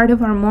like part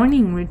of our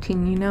morning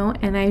routine, you know.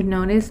 And I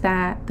noticed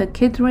that the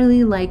kids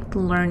really liked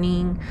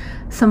learning.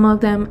 Some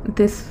of them,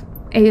 this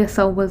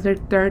ASL was their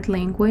third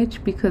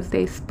language because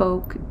they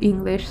spoke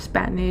English,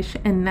 Spanish,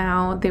 and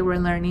now they were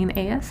learning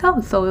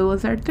ASL, so it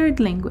was our third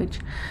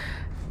language.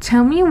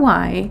 Tell me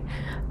why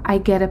I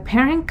get a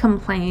parent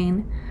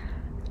complain,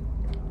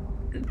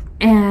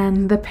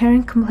 and the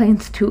parent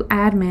complains to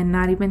admin,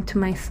 not even to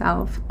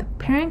myself. The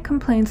parent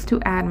complains to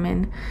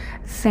admin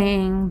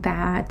saying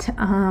that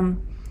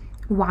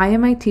why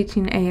am I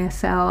teaching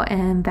ASL,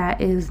 and that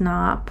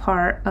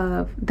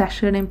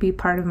shouldn't be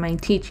part of my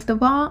teaching. First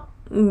of all,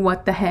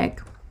 what the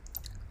heck?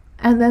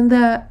 And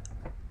then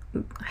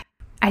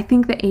I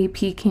think the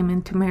AP came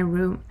into my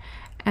room,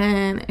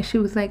 and she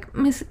was like,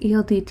 Miss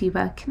ELD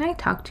Diva, can I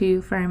talk to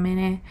you for a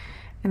minute?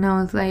 And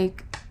I was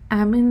like,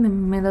 I'm in the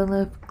middle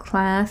of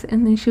class.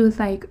 And then she was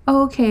like,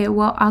 oh, okay,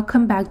 well, I'll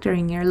come back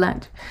during your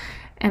lunch.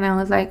 And I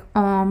was like,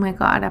 oh my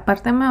God,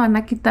 aparte me van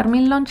a quitar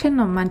mi lonche,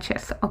 no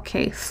manches.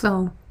 Okay,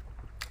 so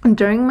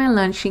during my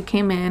lunch, she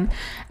came in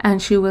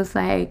and she was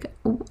like,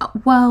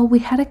 well, we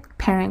had a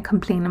parent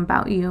complain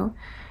about you.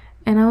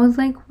 And I was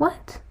like,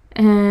 what?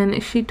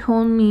 And she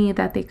told me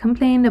that they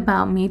complained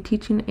about me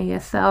teaching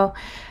ASL,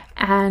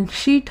 and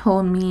she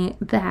told me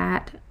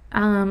that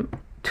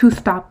to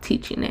stop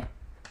teaching it,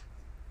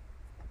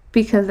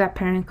 because that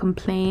parent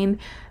complained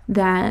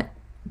that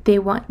they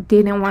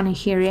didn't want to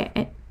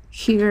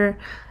hear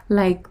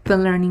like the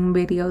learning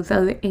videos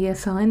of the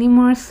ASL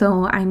anymore,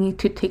 so I need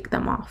to take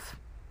them off.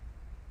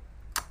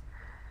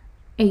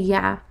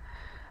 Yeah.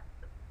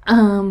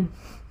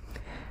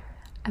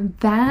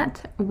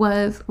 That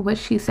was what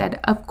she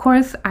said. Of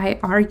course, I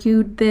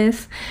argued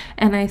this,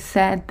 and I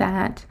said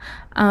that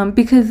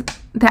because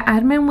the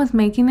admin was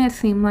making it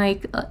seem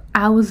like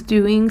I was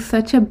doing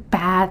such a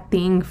bad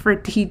thing for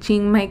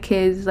teaching my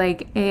kids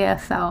like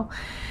ASL.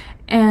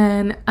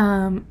 And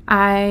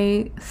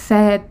I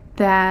said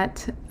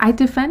that I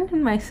defended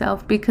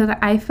myself because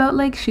I felt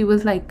like she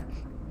was like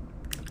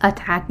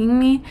attacking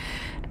me.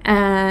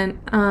 And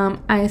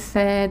I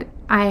said,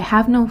 I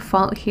have no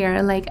fault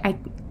here. Like,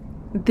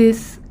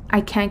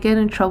 I can't get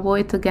in trouble.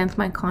 It's against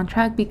my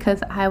contract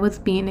because I was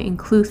being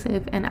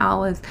inclusive and I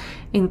was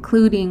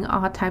including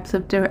all types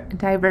of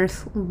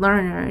diverse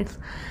learners.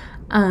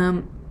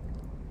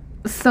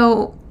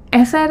 So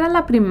esa era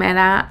la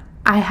primera.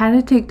 I had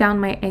to take down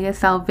my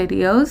ASL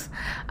videos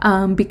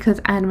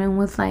because admin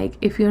was like,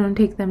 if you don't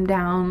take them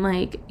down,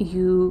 like,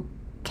 you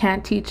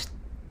can't teach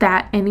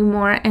that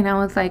anymore. And I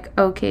was like,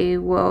 okay,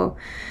 well,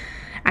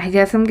 I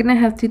guess I'm gonna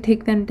have to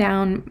take them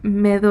down.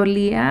 Me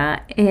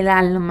dolía el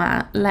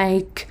alma.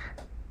 Like,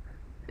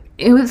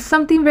 it was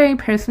something very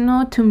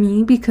personal to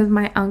me because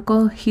my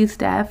uncle, he's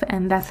deaf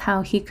and that's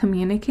how he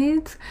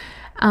communicates.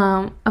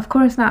 Of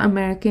course, not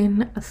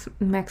American,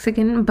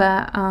 Mexican,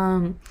 but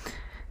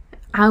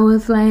I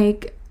was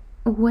like,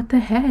 what the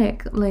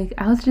heck? Like,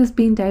 I was just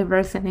being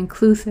diverse and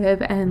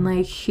inclusive, and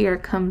like, here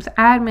comes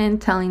admin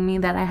telling me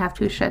that I have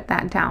to shut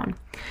that down.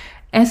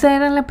 Esa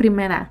era la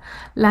primera.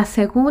 La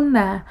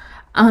segunda,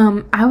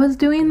 I was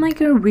doing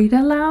like a read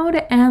aloud,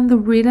 and the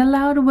read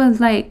aloud was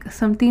like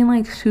something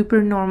like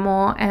super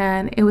normal,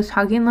 and it was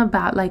talking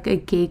about like a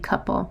gay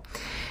couple.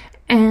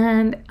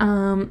 And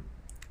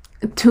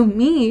to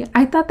me,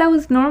 I thought that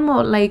was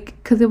normal, like,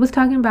 because it was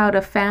talking about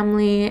a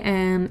family,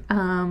 and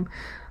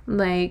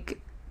like,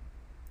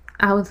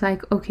 I was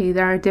like, okay,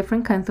 there are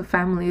different kinds of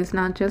families,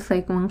 not just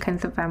like one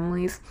kinds of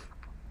families.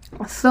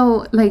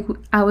 So like,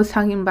 I was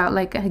talking about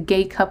like a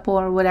gay couple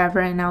or whatever,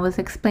 and I was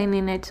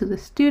explaining it to the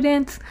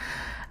students,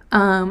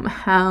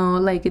 how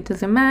like it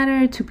doesn't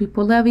matter, two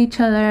people love each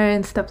other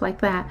and stuff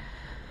like that.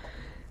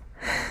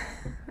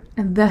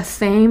 And the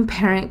same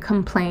parent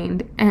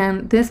complained,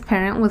 and this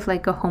parent was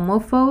like a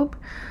homophobe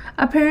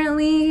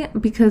apparently,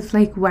 because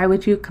like, why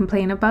would you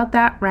complain about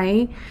that,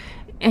 right?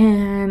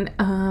 And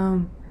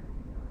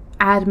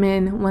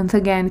admin once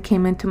again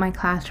came into my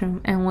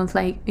classroom and was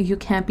like, you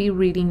can't be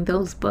reading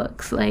those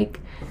books, like.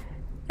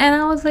 And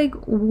I was like,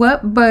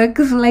 what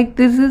books? Like,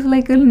 this is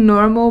like a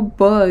normal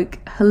book.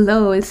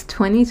 Hello, it's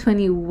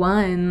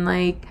 2021.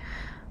 Like,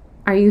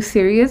 are you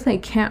serious? I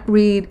can't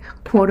read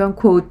quote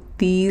unquote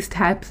these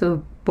types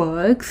of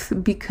books,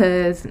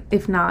 because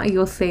if not,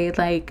 you'll say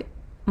like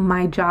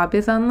my job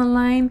is on the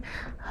line.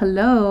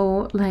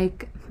 Hello,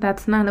 like,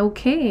 that's not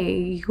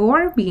okay.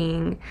 You're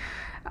being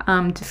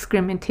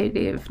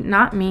discriminative,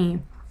 not me.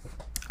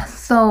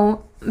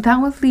 So that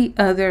was the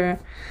other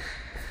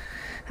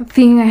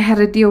thing I had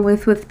to deal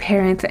with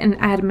parents and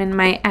admin.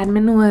 My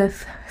admin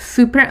was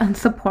super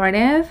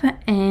unsupportive,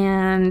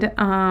 and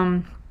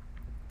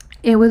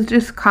it was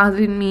just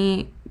causing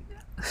me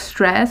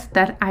stress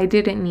that I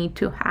didn't need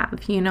to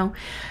have, you know,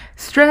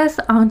 stress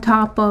on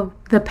top of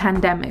the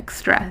pandemic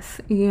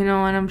stress, you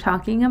know what I'm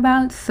talking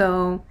about.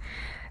 So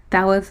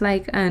that was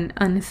like an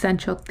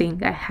unessential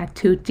thing I had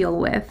to deal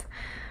with.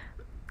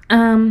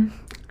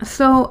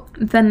 So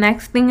the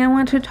next thing I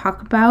want to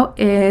talk about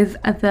is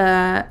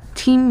the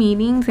team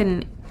meetings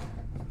and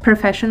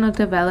professional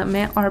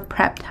development or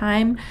prep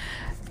time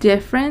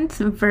difference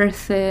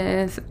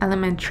versus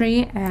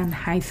elementary and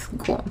high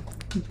school,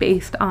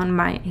 based on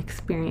my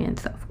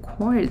experience, of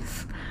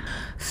course.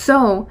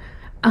 So,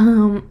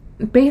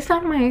 based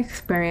on my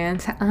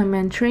experience,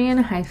 elementary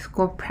and high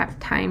school prep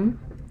time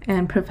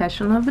and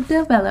professional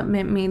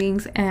development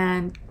meetings,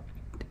 and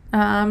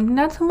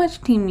not so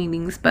much team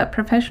meetings, but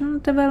professional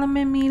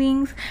development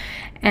meetings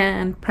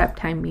and prep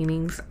time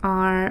meetings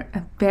are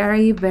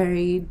very,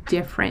 very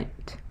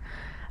different.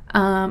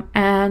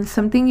 And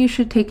something you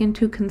should take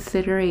into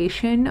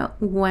consideration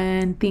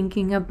when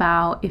thinking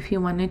about if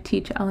you want to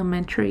teach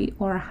elementary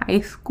or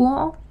high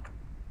school.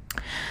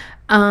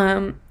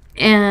 And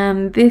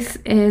this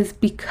is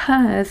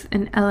because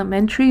in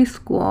elementary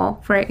school,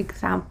 for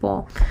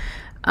example,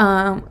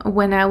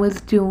 when I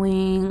was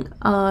doing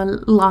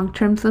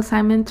long-term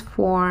assignments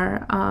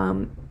for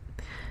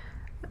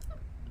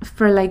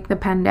like the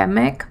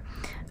pandemic,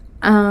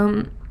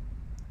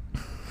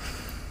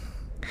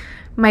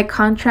 my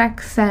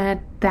contract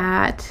said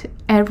that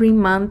every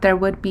month there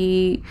would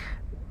be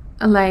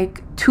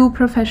like 2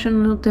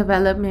 professional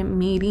development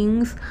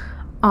meetings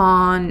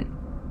on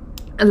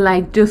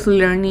like just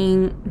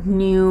learning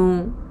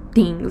new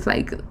things,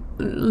 like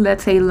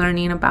let's say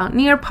learning about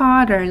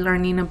Nearpod or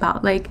learning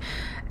about like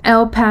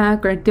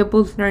LPAC or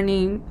Dibble's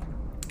learning,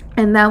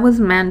 and that was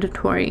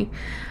mandatory.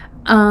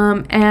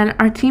 And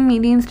our team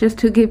meetings, just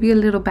to give you a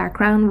little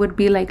background, would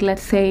be like,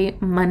 let's say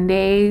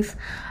Mondays,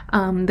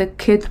 the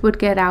kids would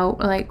get out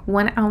like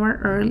 1 hour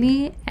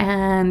early,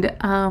 and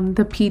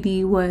the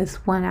PD was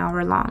 1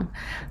 hour long.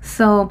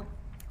 So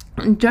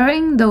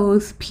during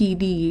those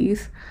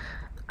PDs,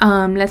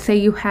 let's say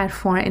you had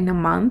 4 in a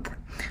month,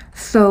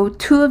 so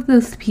 2 of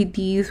those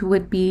PDs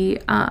would be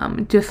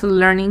just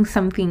learning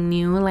something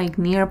new, like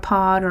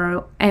Nearpod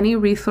or any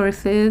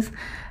resources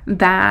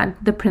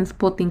that the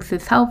principal thinks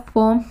is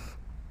helpful.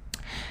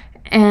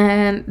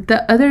 And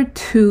the other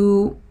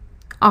 2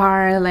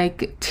 are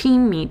like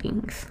team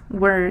meetings,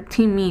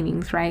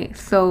 right?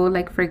 So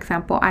like, for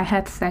example, I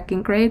had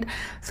 2nd grade,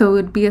 so it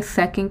would be a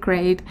 2nd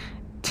grade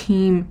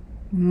team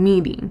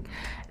meeting.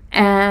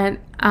 and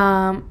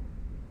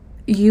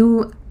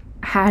you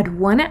had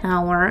 1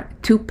 hour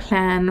to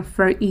plan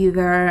for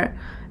either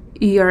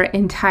your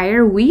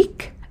entire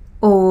week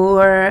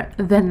or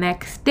the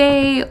next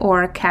day,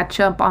 or catch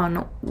up on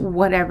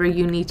whatever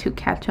you need to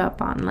catch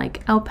up on,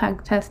 like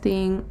LPAC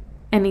testing,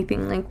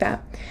 anything like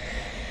that.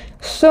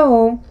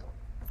 So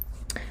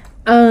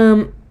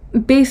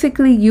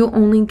basically you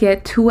only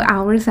get 2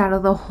 hours out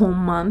of the whole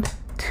month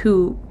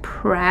to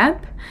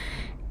prep.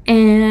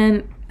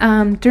 And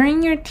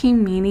during your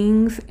team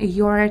meetings,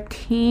 your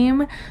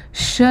team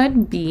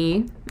should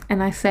be,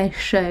 and I say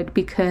should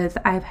because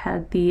I've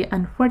had the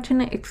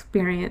unfortunate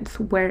experience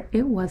where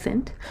it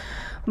wasn't,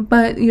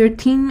 but your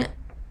team,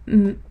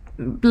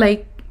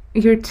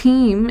 your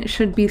team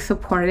should be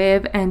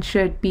supportive and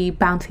should be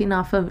bouncing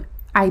off of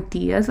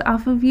ideas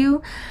off of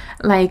you.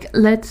 Like,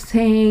 let's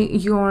say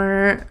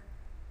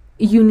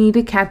you need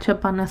to catch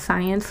up on a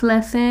science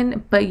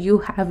lesson, but you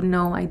have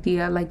no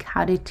idea like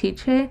how to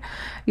teach it.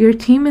 Your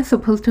team is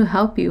supposed to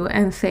help you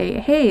and say,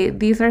 hey,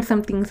 these are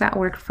some things that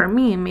work for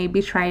me, and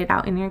maybe try it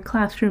out in your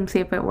classroom, see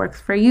if it works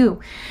for you.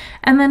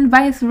 And then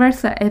vice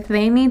versa, if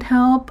they need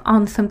help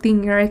on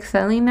something you're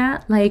excelling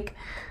at, like,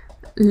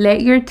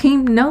 let your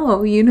team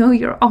know. You know,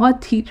 you're all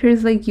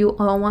teachers, like, you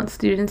all want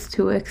students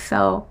to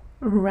excel,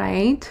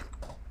 right?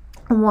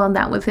 Well,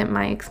 that wasn't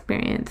my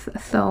experience.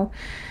 So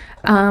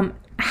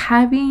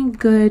having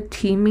good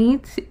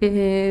teammates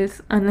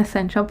is an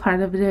essential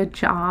part of the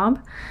job,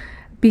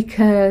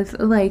 because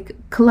like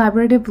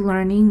collaborative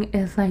learning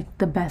is like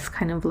the best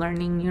kind of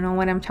learning. You know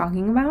what I'm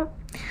talking about?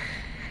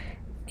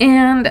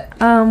 And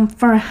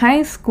for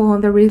high school,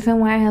 the reason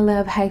why I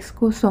love high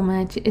school so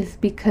much is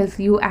because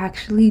you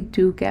actually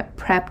do get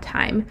prep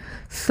time.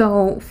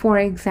 So for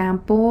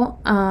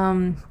example,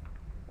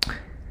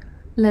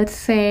 let's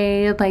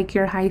say like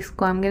your high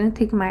school, I'm gonna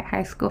take my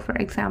high school for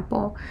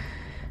example.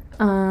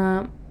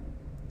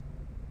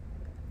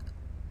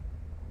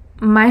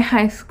 My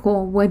high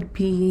school would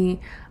be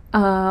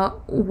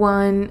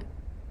 1,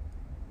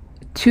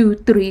 2,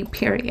 3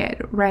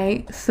 period,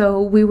 right?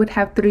 So we would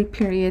have 3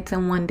 periods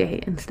in one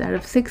day instead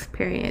of 6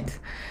 periods,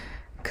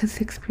 because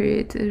 6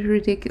 periods is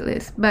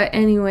ridiculous. But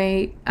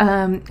anyway,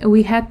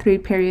 we had 3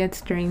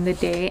 periods during the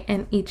day,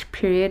 and each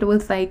period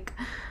was like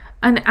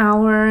an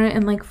hour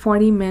and like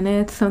 40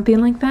 minutes, something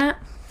like that.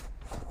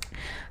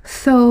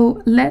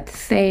 So let's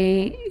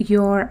say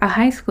you're a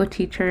high school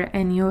teacher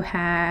and you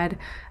had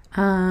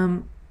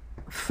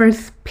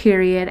first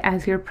period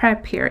as your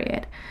prep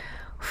period.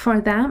 For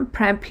that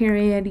prep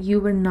period, you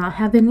would not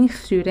have any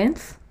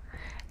students,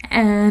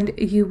 and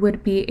you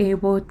would be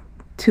able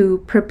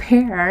to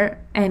prepare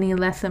any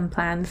lesson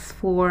plans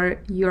for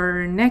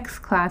your next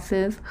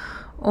classes,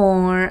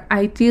 or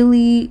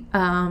ideally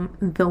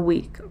the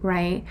week,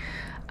 right?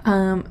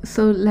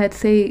 So let's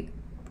say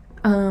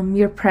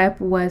your prep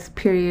was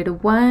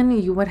period 1,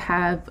 you would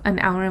have an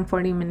hour and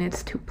 40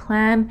 minutes to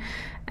plan,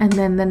 and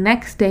then the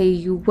next day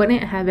you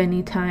wouldn't have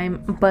any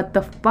time, but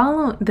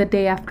the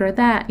day after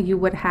that you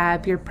would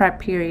have your prep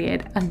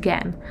period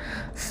again.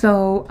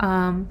 So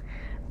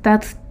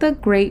that's the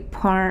great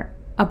part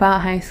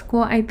about high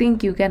school. I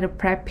think you get a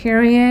prep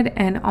period,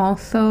 and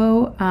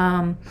also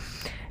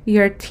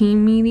your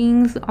team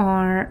meetings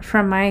are,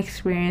 from my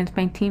experience,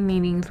 my team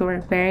meetings were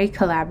very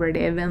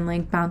collaborative and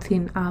like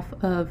bouncing off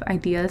of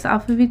ideas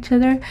off of each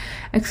other.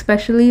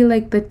 Especially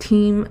like the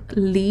team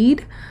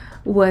lead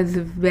was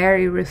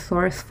very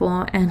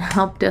resourceful and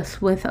helped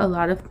us with a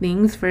lot of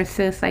things,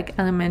 versus like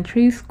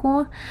elementary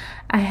school.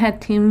 I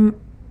had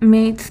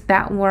teammates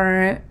that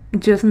were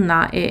just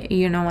not it.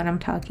 You know what I'm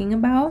talking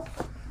about?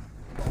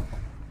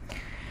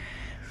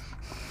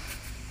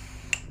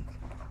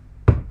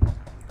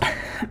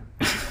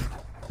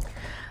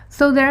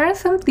 So there are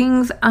some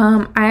things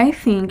I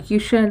think you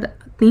should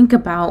think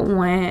about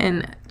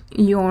when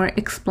you're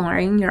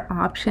exploring your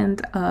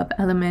options of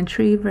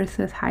elementary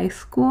versus high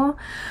school.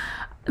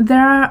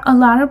 There are a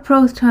lot of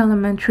pros to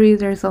elementary,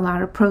 there's a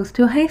lot of pros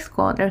to high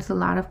school, there's a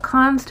lot of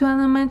cons to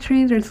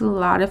elementary, there's a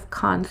lot of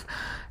cons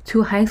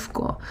to high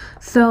school.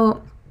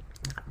 So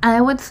I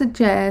would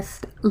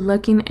suggest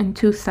looking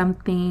into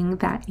something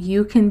that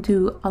you can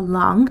do a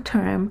long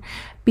term,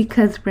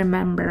 because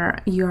remember,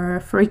 your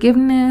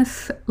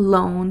forgiveness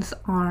loans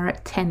are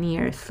 10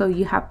 years. So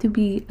you have to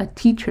be a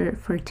teacher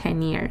for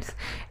 10 years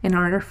in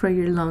order for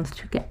your loans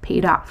to get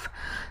paid off.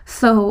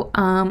 So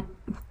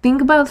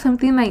think about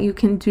something that you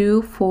can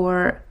do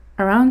for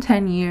around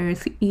 10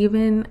 years,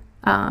 even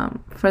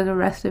for the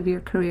rest of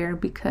your career,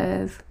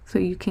 because so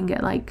you can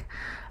get like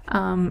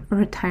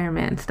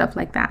retirement and stuff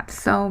like that.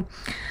 So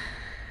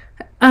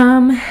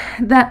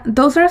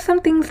those are some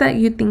things that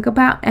you think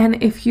about.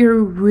 And if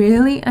you're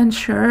really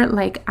unsure,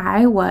 like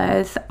I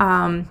was,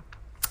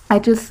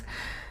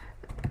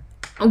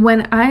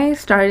 when I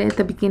started at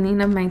the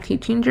beginning of my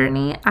teaching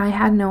journey, I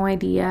had no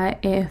idea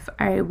if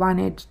I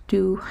wanted to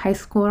do high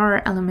school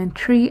or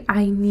elementary.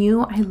 I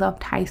knew I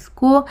loved high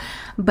school,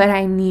 but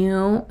I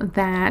knew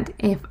that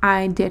if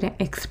I didn't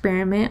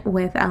experiment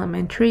with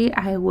elementary,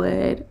 I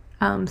would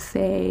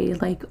say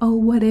like, oh,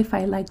 what if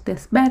I like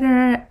this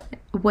better?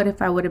 What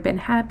if I would have been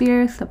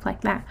happier? Stuff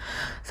like that.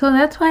 So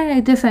that's why I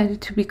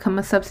decided to become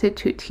a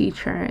substitute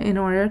teacher, in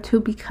order to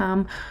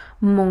become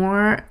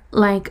more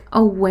like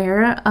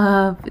aware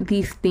of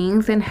these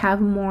things and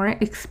have more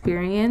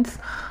experience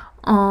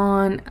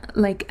on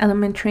like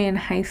elementary and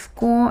high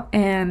school.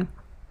 And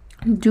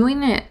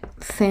doing it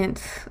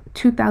since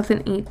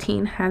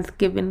 2018 has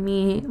given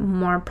me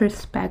more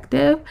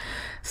perspective.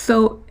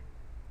 So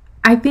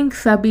I think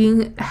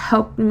subbing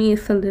helped me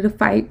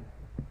solidify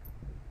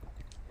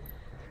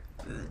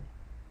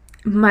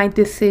my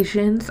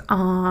decisions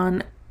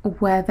on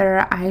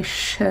whether I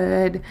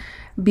should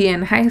be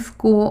in high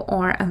school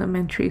or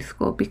elementary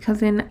school,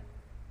 because in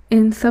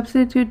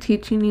substitute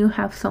teaching you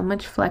have so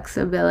much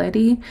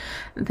flexibility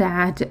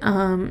that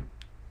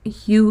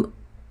you,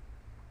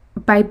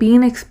 by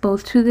being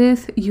exposed to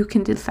this, you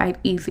can decide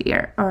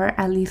easier, or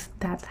at least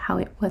that's how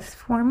it was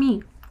for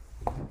me.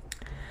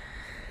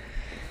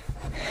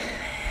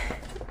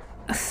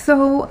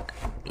 So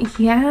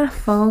yeah,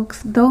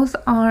 folks, those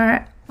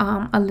are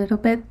a little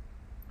bit.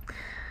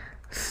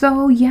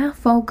 So yeah,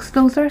 folks,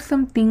 those are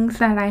some things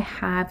that I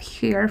have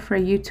here for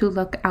you to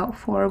look out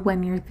for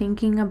when you're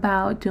thinking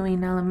about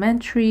doing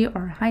elementary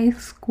or high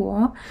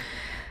school.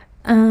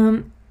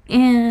 And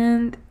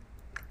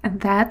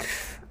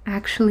that's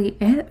actually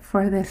it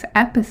for this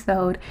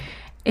episode.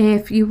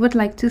 If you would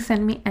like to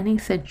send me any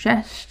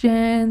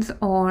suggestions,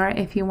 or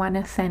if you want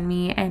to send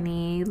me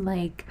any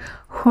like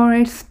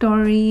horror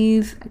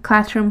stories,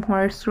 classroom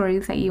horror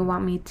stories that you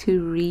want me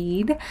to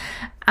read,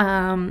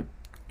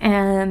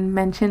 and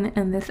mention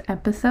in this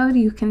episode,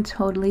 you can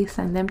totally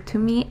send them to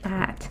me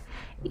at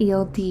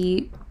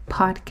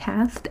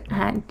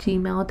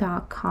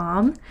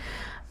eldpodcast@gmail.com.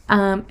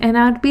 And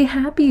I'd be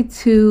happy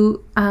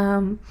to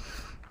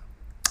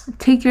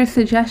take your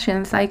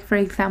suggestions. Like, for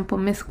example,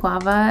 Miss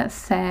Guava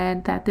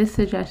said that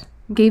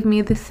gave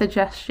me this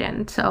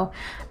suggestion, so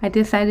I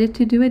decided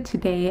to do it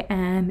today,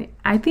 and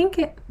I think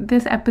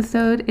this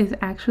episode is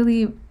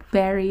actually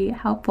very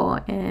helpful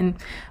and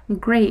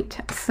great.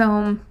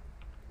 So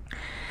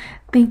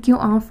thank you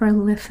all for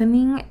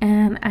listening,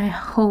 and I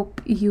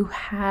hope you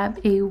have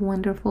a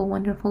wonderful,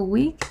 wonderful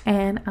week,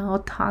 and I'll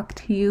talk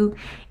to you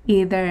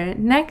either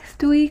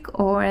next week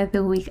or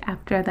the week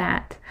after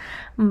that.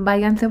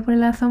 Váyanse por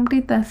las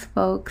sombritas,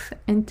 folks.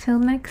 Until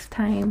next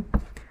time.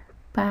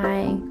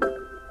 Bye.